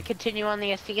 do you want to continue on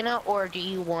the Athena, or do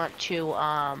you want to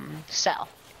sell?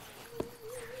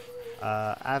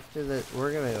 After the,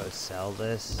 we're gonna go sell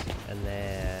this, and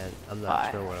then I'm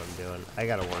not sure what I'm doing. I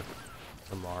gotta work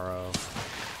tomorrow.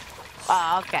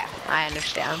 Oh, okay. I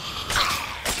understand.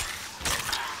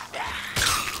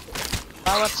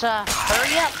 Well, let's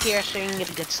hurry up here so you can get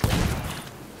a good sleep.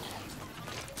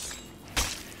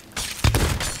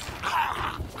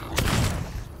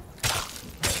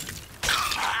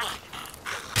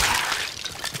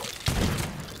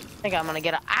 I think I'm gonna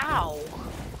get a ow,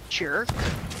 jerk.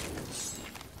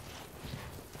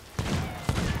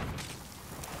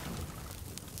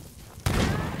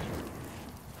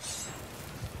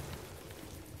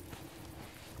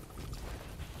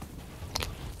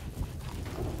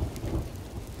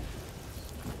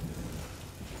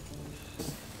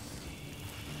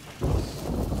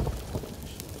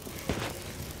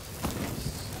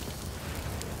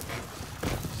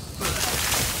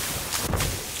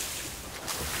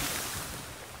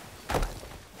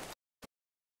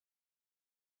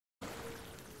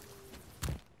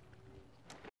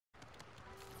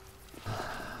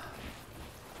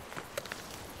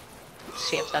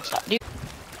 See if that's not.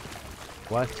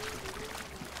 What? Do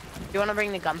you want to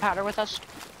bring the gunpowder with us?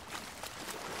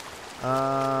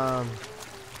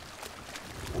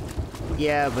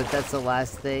 Yeah, but that's the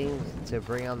last thing to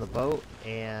bring on the boat,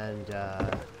 and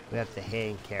we have to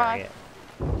hand carry it.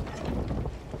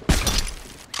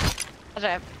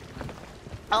 Okay.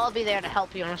 I'll be there to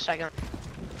help you in a second.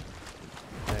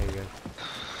 There you go.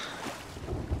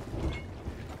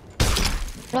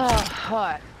 Oh,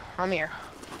 alright. I'm here.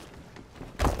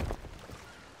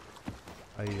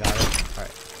 Oh, you got it?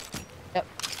 Alright. Yep.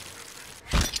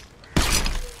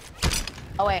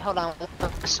 Oh wait, hold on.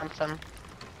 Something.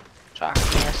 Sorry,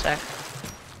 give me a sec.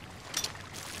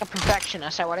 A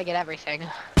perfectionist, I want to get everything.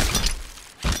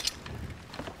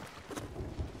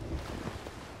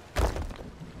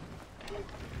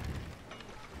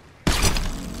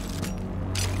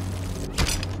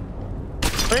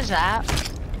 What is that?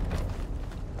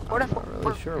 I'm not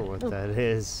really sure what that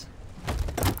is.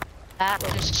 That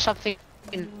is something.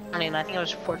 I mean, I think it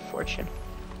was Fort Fortune.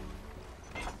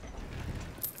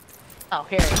 Oh,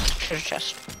 here it is. Treasure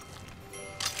chest.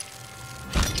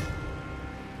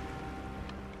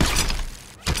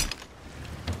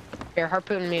 Here,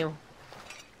 harpoon me. Hold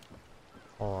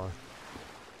on.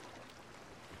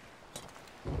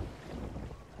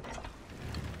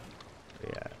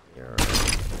 Yeah, you're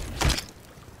right.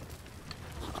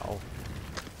 Oh.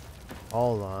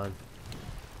 Hold on.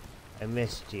 I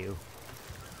missed you.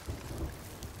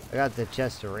 I got the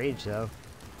chest of rage though.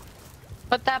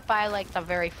 Put that by like the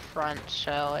very front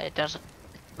so it doesn't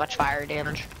much fire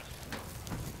damage.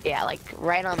 Yeah, like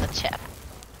right on the tip.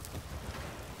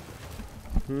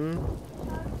 Hmm.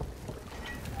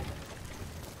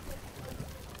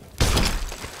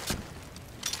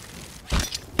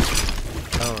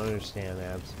 I don't understand,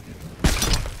 Abs.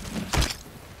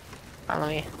 Let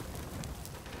me.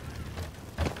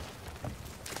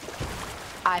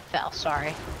 I fell,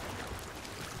 sorry.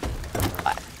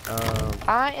 But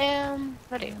I am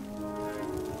ready.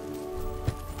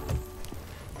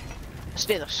 Let's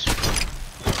do this.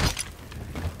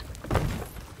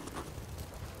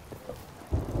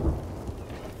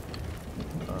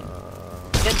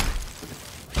 Good.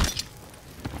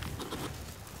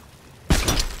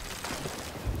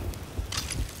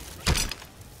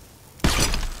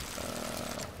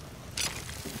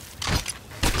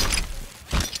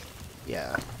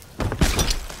 Yeah.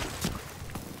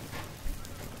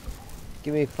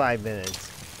 Give me 5 minutes.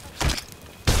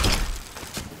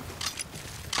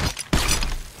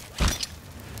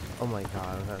 Oh my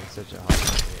god, I'm having such a hard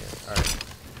time here.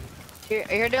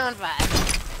 Alright. You're doing fine.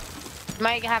 You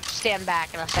might have to stand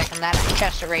back in a second. That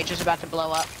chest of rage is about to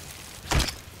blow up.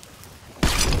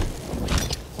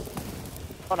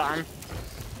 Hold on.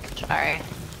 Sorry.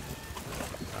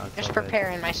 Oh, it's Just all good.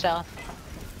 preparing myself.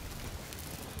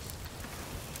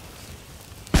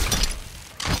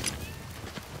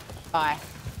 Bye.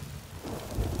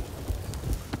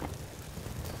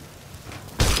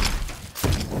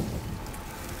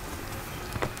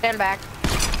 Stand back.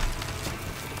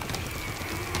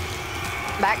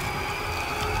 Back.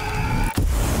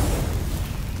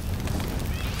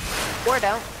 Or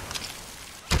don't.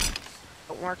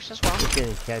 It works as well. It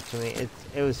didn't catch me.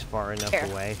 It was far enough Here.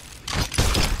 away.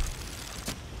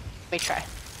 Let me try.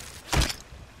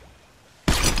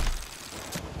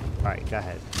 Alright, go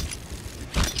ahead.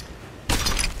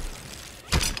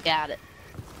 Got it.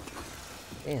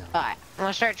 Damn. Alright, I'm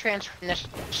gonna start transferring this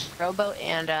rowboat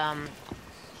and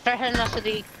start heading us to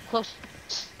the closest.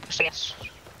 Yes.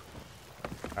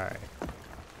 Alright.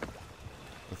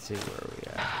 Let's see where we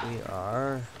are. We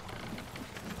are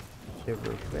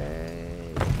River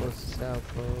Bay, closest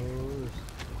outpost.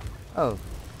 Oh.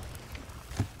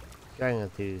 Dragon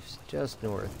Tooth, just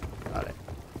north. Got it.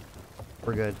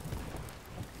 We're good.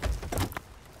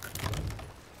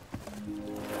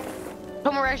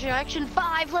 Total Resurrection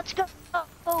 5, let's go!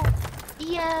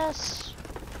 Yes!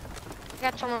 I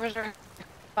got Total Resurrection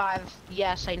 5.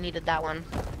 Yes, I needed that one.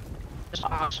 Just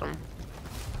awesome.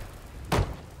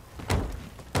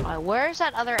 Where's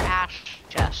that other ash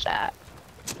chest at?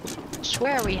 I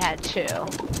swear we had 2.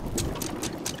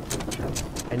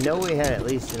 I know we had at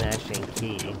least an ashen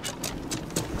key.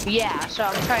 Yeah, so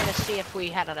I'm trying to see if we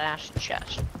had an ash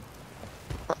chest.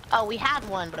 Oh, we had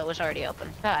one, but it was already open.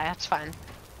 Alright, that's fine.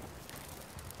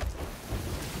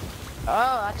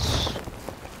 Oh,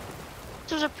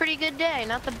 this was a pretty good day.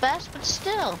 Not the best, but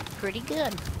still pretty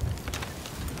good.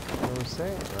 You know what I'm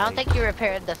saying? I don't think you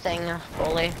repaired the thing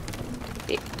fully.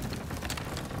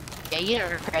 Yeah, you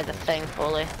didn't repair the thing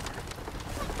fully.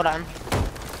 Hold on.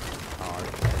 Oh,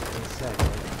 okay. In a second.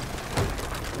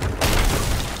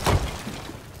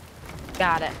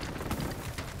 Got it.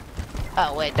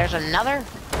 Oh, wait, there's another?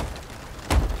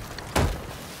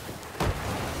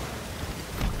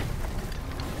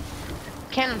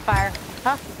 Cannon fire.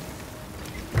 Huh?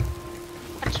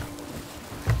 What?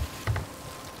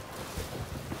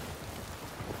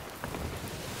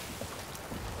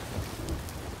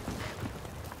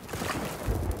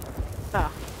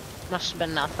 Oh, must have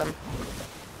been nothing.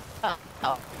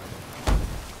 Oh.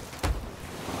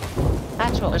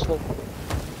 That's what was.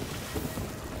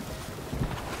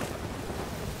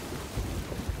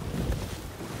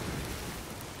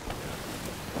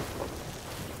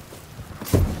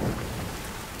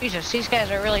 Jesus, these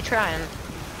guys are really trying.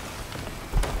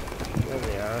 There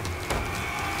they are.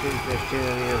 Seems they're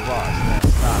shooting your boss. Now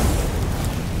stop.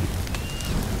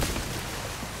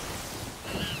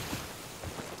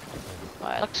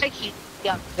 Well, looks like he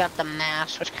got the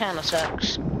mask, which kind of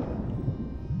sucks.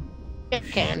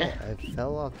 Kinda. I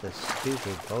fell off the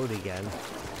stupid boat again.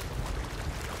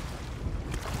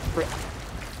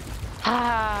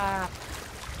 Ah,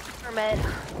 Hermit.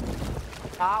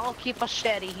 I'll keep us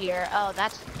steady here. Oh,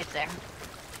 that's right there.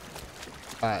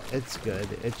 It's good.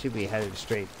 It should be headed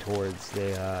straight towards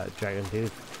the Dragon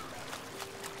Tooth.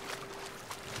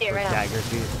 Here, Or right now. Dagger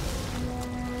Tooth.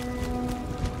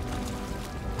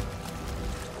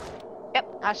 Yep,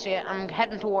 I see it. I'm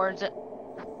heading towards it.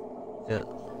 Yeah.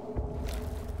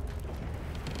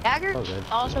 Dagger Oh, good.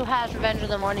 also has Revenge of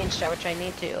the Morning Star, which I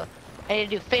need to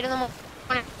do Fate of the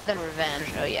Then revenge.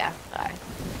 Oh yeah. Alright.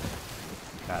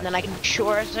 Gotcha. And then I can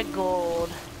shore the gold.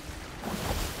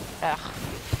 Ugh. I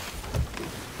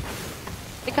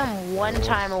think I'm one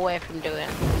time away from doing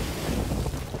it.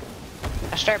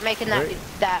 I start making that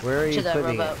Where are to you the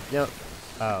putting rowboat. it? No.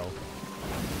 Oh.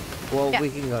 Well, Yeah. we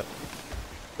can go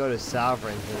to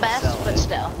Sovereigns and Best, sell but it.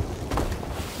 still.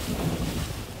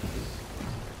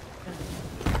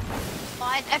 Well,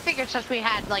 I figured since we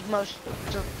had like most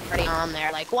already on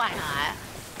there, like why not?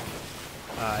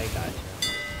 I gotcha.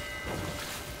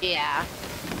 Yeah.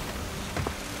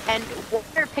 And when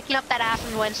you're picking up that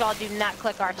Aspen Windsaw, do not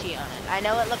click RT on it. I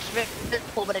know it looks really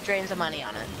cool, but it drains the money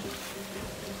on it.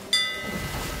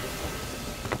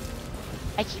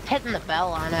 I keep hitting the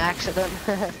bell on accident.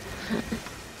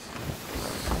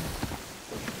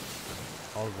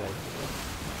 All good.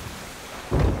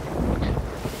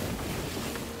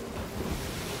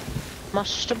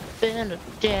 Must have been a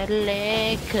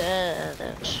deadly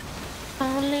curse.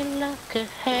 Only luck could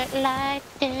hurt like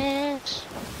this.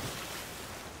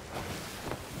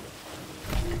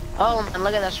 Oh man,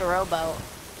 look at this rowboat.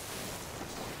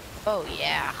 Oh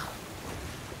yeah.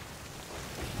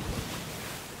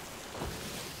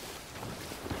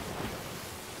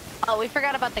 Oh, we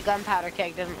forgot about the gunpowder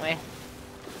keg, didn't we?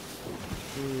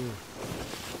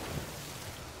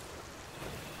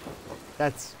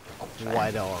 That's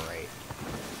quite alright.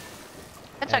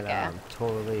 It's And okay. I'm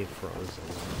totally frozen.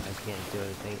 I can't do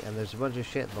anything. And there's a bunch of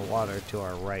shit in the water to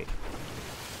our right.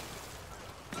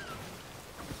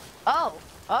 Oh,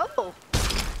 oh.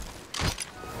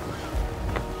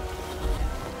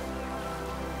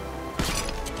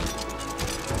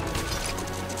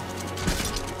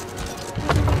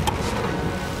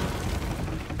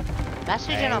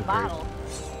 Message in a Angry. bottle.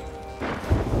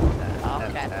 Oh,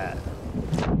 okay. That.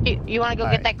 You want to go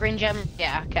Alright. get that green gem?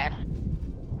 Yeah, okay.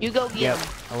 You go get Yep, him.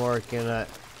 I'm working on it.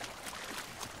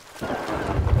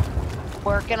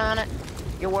 Working on it.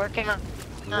 You're working on.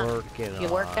 Working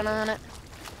You're working on it.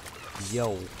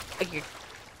 Yo. Like you're-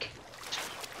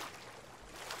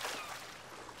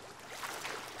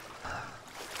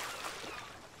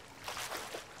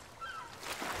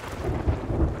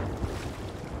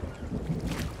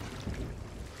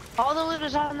 All the loot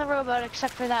is on the rowboat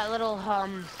except for that little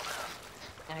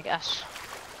I guess.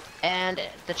 And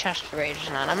the chest rage is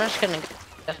not. I'm just gonna get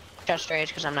the chest rage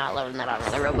because I'm not loading that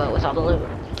on the rowboat with all the loot.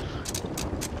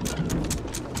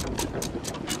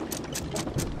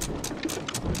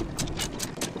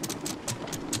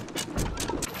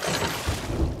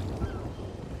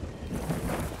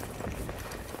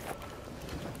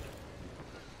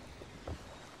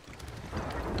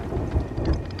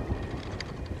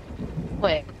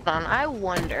 Wait, hold on. I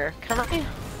wonder, can I?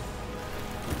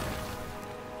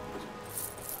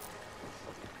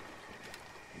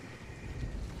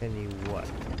 Can you what?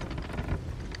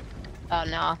 Oh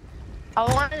no.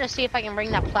 I wanted to see if I can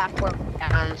bring that platform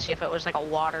down and see if it was like a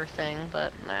water thing,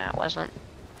 but nah, it wasn't.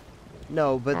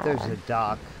 No, but there's a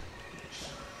dock.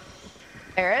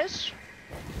 There is?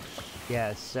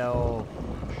 Yeah, so...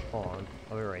 Hold on.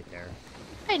 I'll be right there.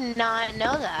 I did not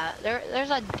know that. There's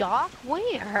a dock?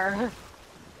 Where?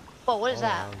 Whoa, what is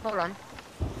Hold that? on. Hold on.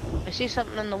 I see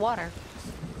something in the water.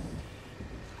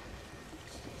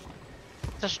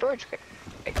 It's a storage crate.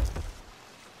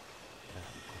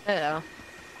 Hello.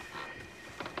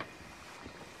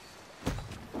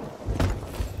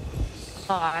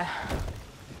 I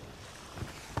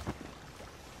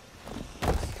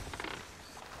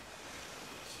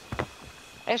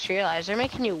just realized they're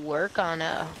making you work on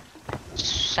a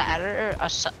Saturday,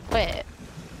 wait.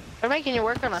 They're making you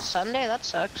work on a Sunday? That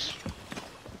sucks.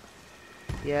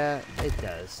 Yeah, it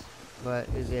does. But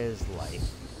it is life.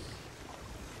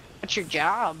 What's your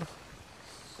job?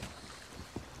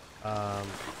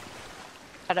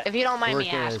 If you don't mind me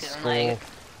Working at a asking, school. like...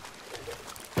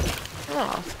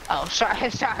 Oh, sorry,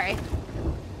 sorry.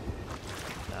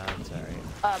 Nah, it's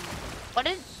alright. What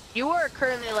did... You are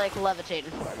currently, like,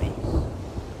 levitating for me.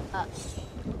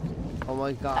 Oh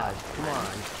my god, come on.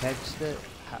 Catch the...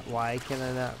 Why can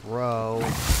I not row?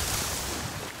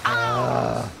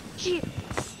 Gee.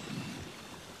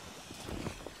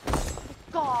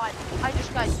 God, I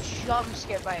just got jump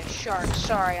scared by a shark.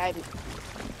 Sorry, I'm...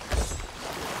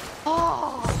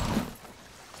 Oh!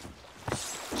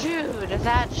 Dude,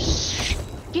 that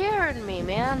scared me,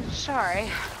 man. Sorry.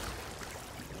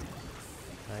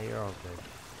 No, you're all good.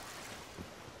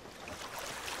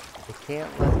 I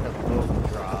can't let the boat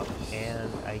drop, and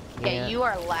I can't... Okay, you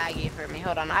are laggy for me.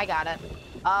 Hold on, I got it.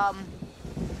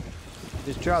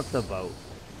 Just drop the boat.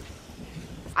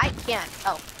 I can't.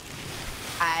 Oh.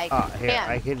 I Here, can't.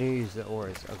 I can use the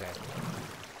oars. Okay.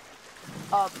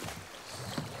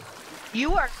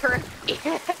 You are correct.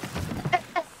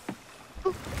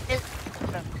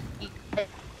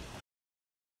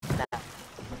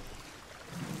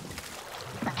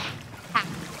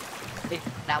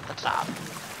 Out the top.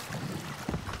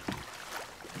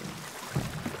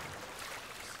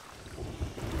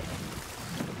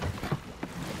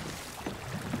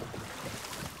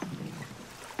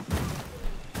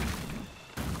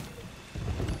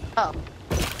 Oh.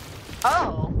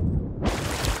 Oh.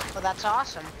 Well, that's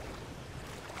awesome.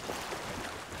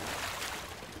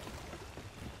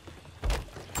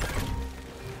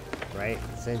 Right?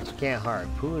 Since you can't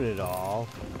harpoon it all.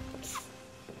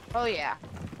 Oh, yeah.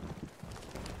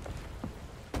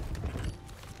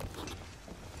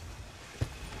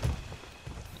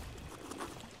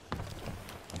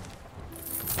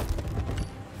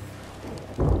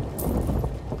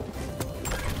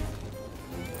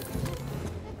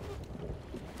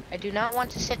 I do not want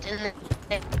to sit in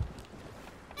the...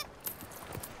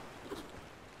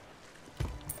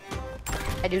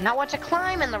 I do not want to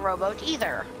climb in the rowboat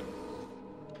either.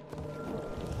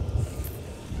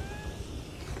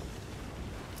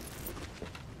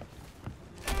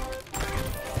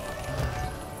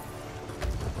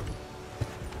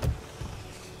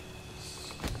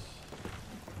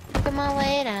 Look my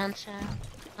way down south.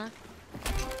 Huh?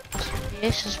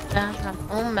 This is past my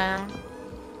homebound.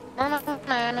 Going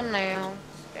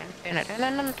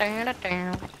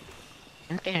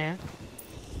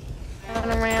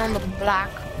around the block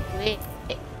with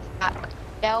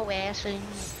your ass in.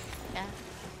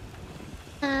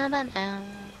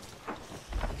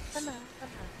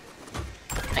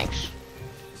 Thanks.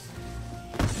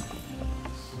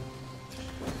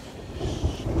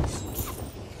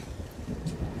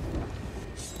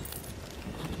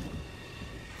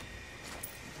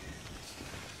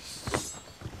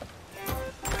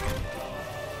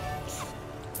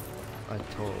 I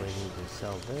totally need to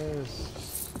sell this.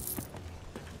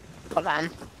 Hold on.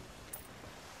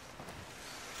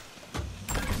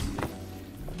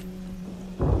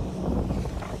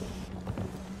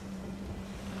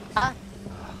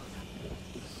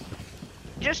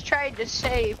 Just tried to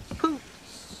say poop.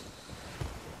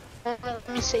 Let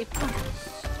me say poop.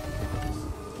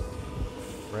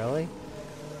 Really?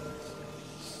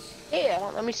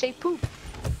 Yeah, let me say poop.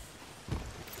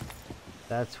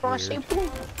 That's I weird. want to say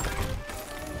poop.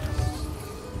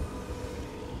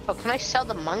 Oh, can I sell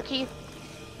the monkey?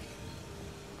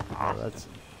 Oh, that's...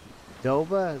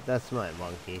 Doba? That's my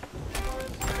monkey.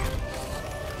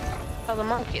 Sell the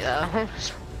monkey, though.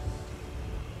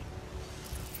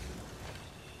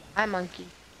 Hi, monkey.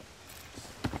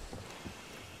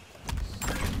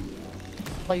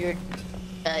 Well, your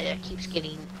keeps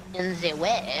getting in the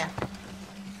way.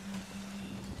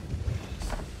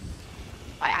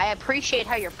 I appreciate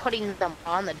how you're putting them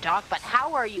on the dock, but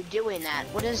how are you doing that?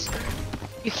 What is...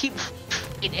 You keep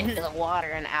getting into the water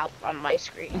and out on my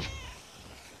screen.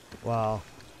 Well,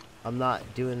 I'm not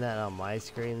doing that on my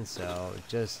screen, so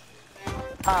just...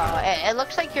 It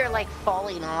looks like you're like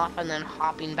falling off and then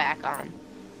hopping back on.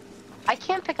 I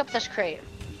can't pick up this crate.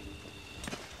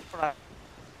 Hold on.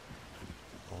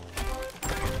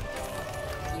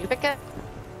 You pick it?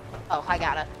 Oh, I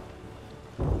got it.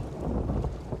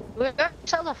 We're gonna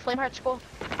sell the flame heart school.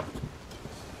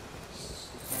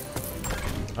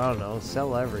 I don't know,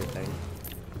 sell everything.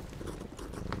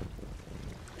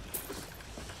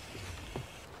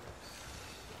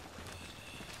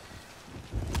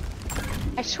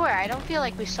 I swear, I don't feel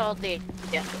like we sold the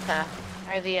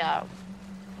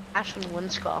Ashland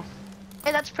Wind Skull.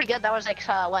 Hey, that's pretty good. That was like,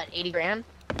 what, 80 grand?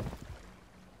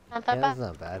 Not that Yeah, bad? that's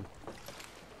not bad.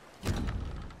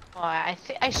 Oh,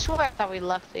 I swear I thought we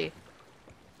left the...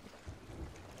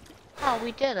 Oh,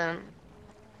 we didn't.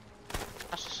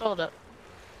 I sold it.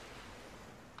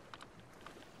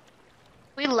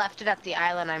 We left it at the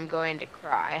island. I'm going to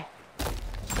cry.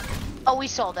 Oh, we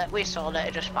sold it. We sold it.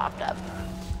 It just popped up.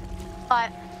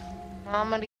 But I'm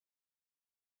gonna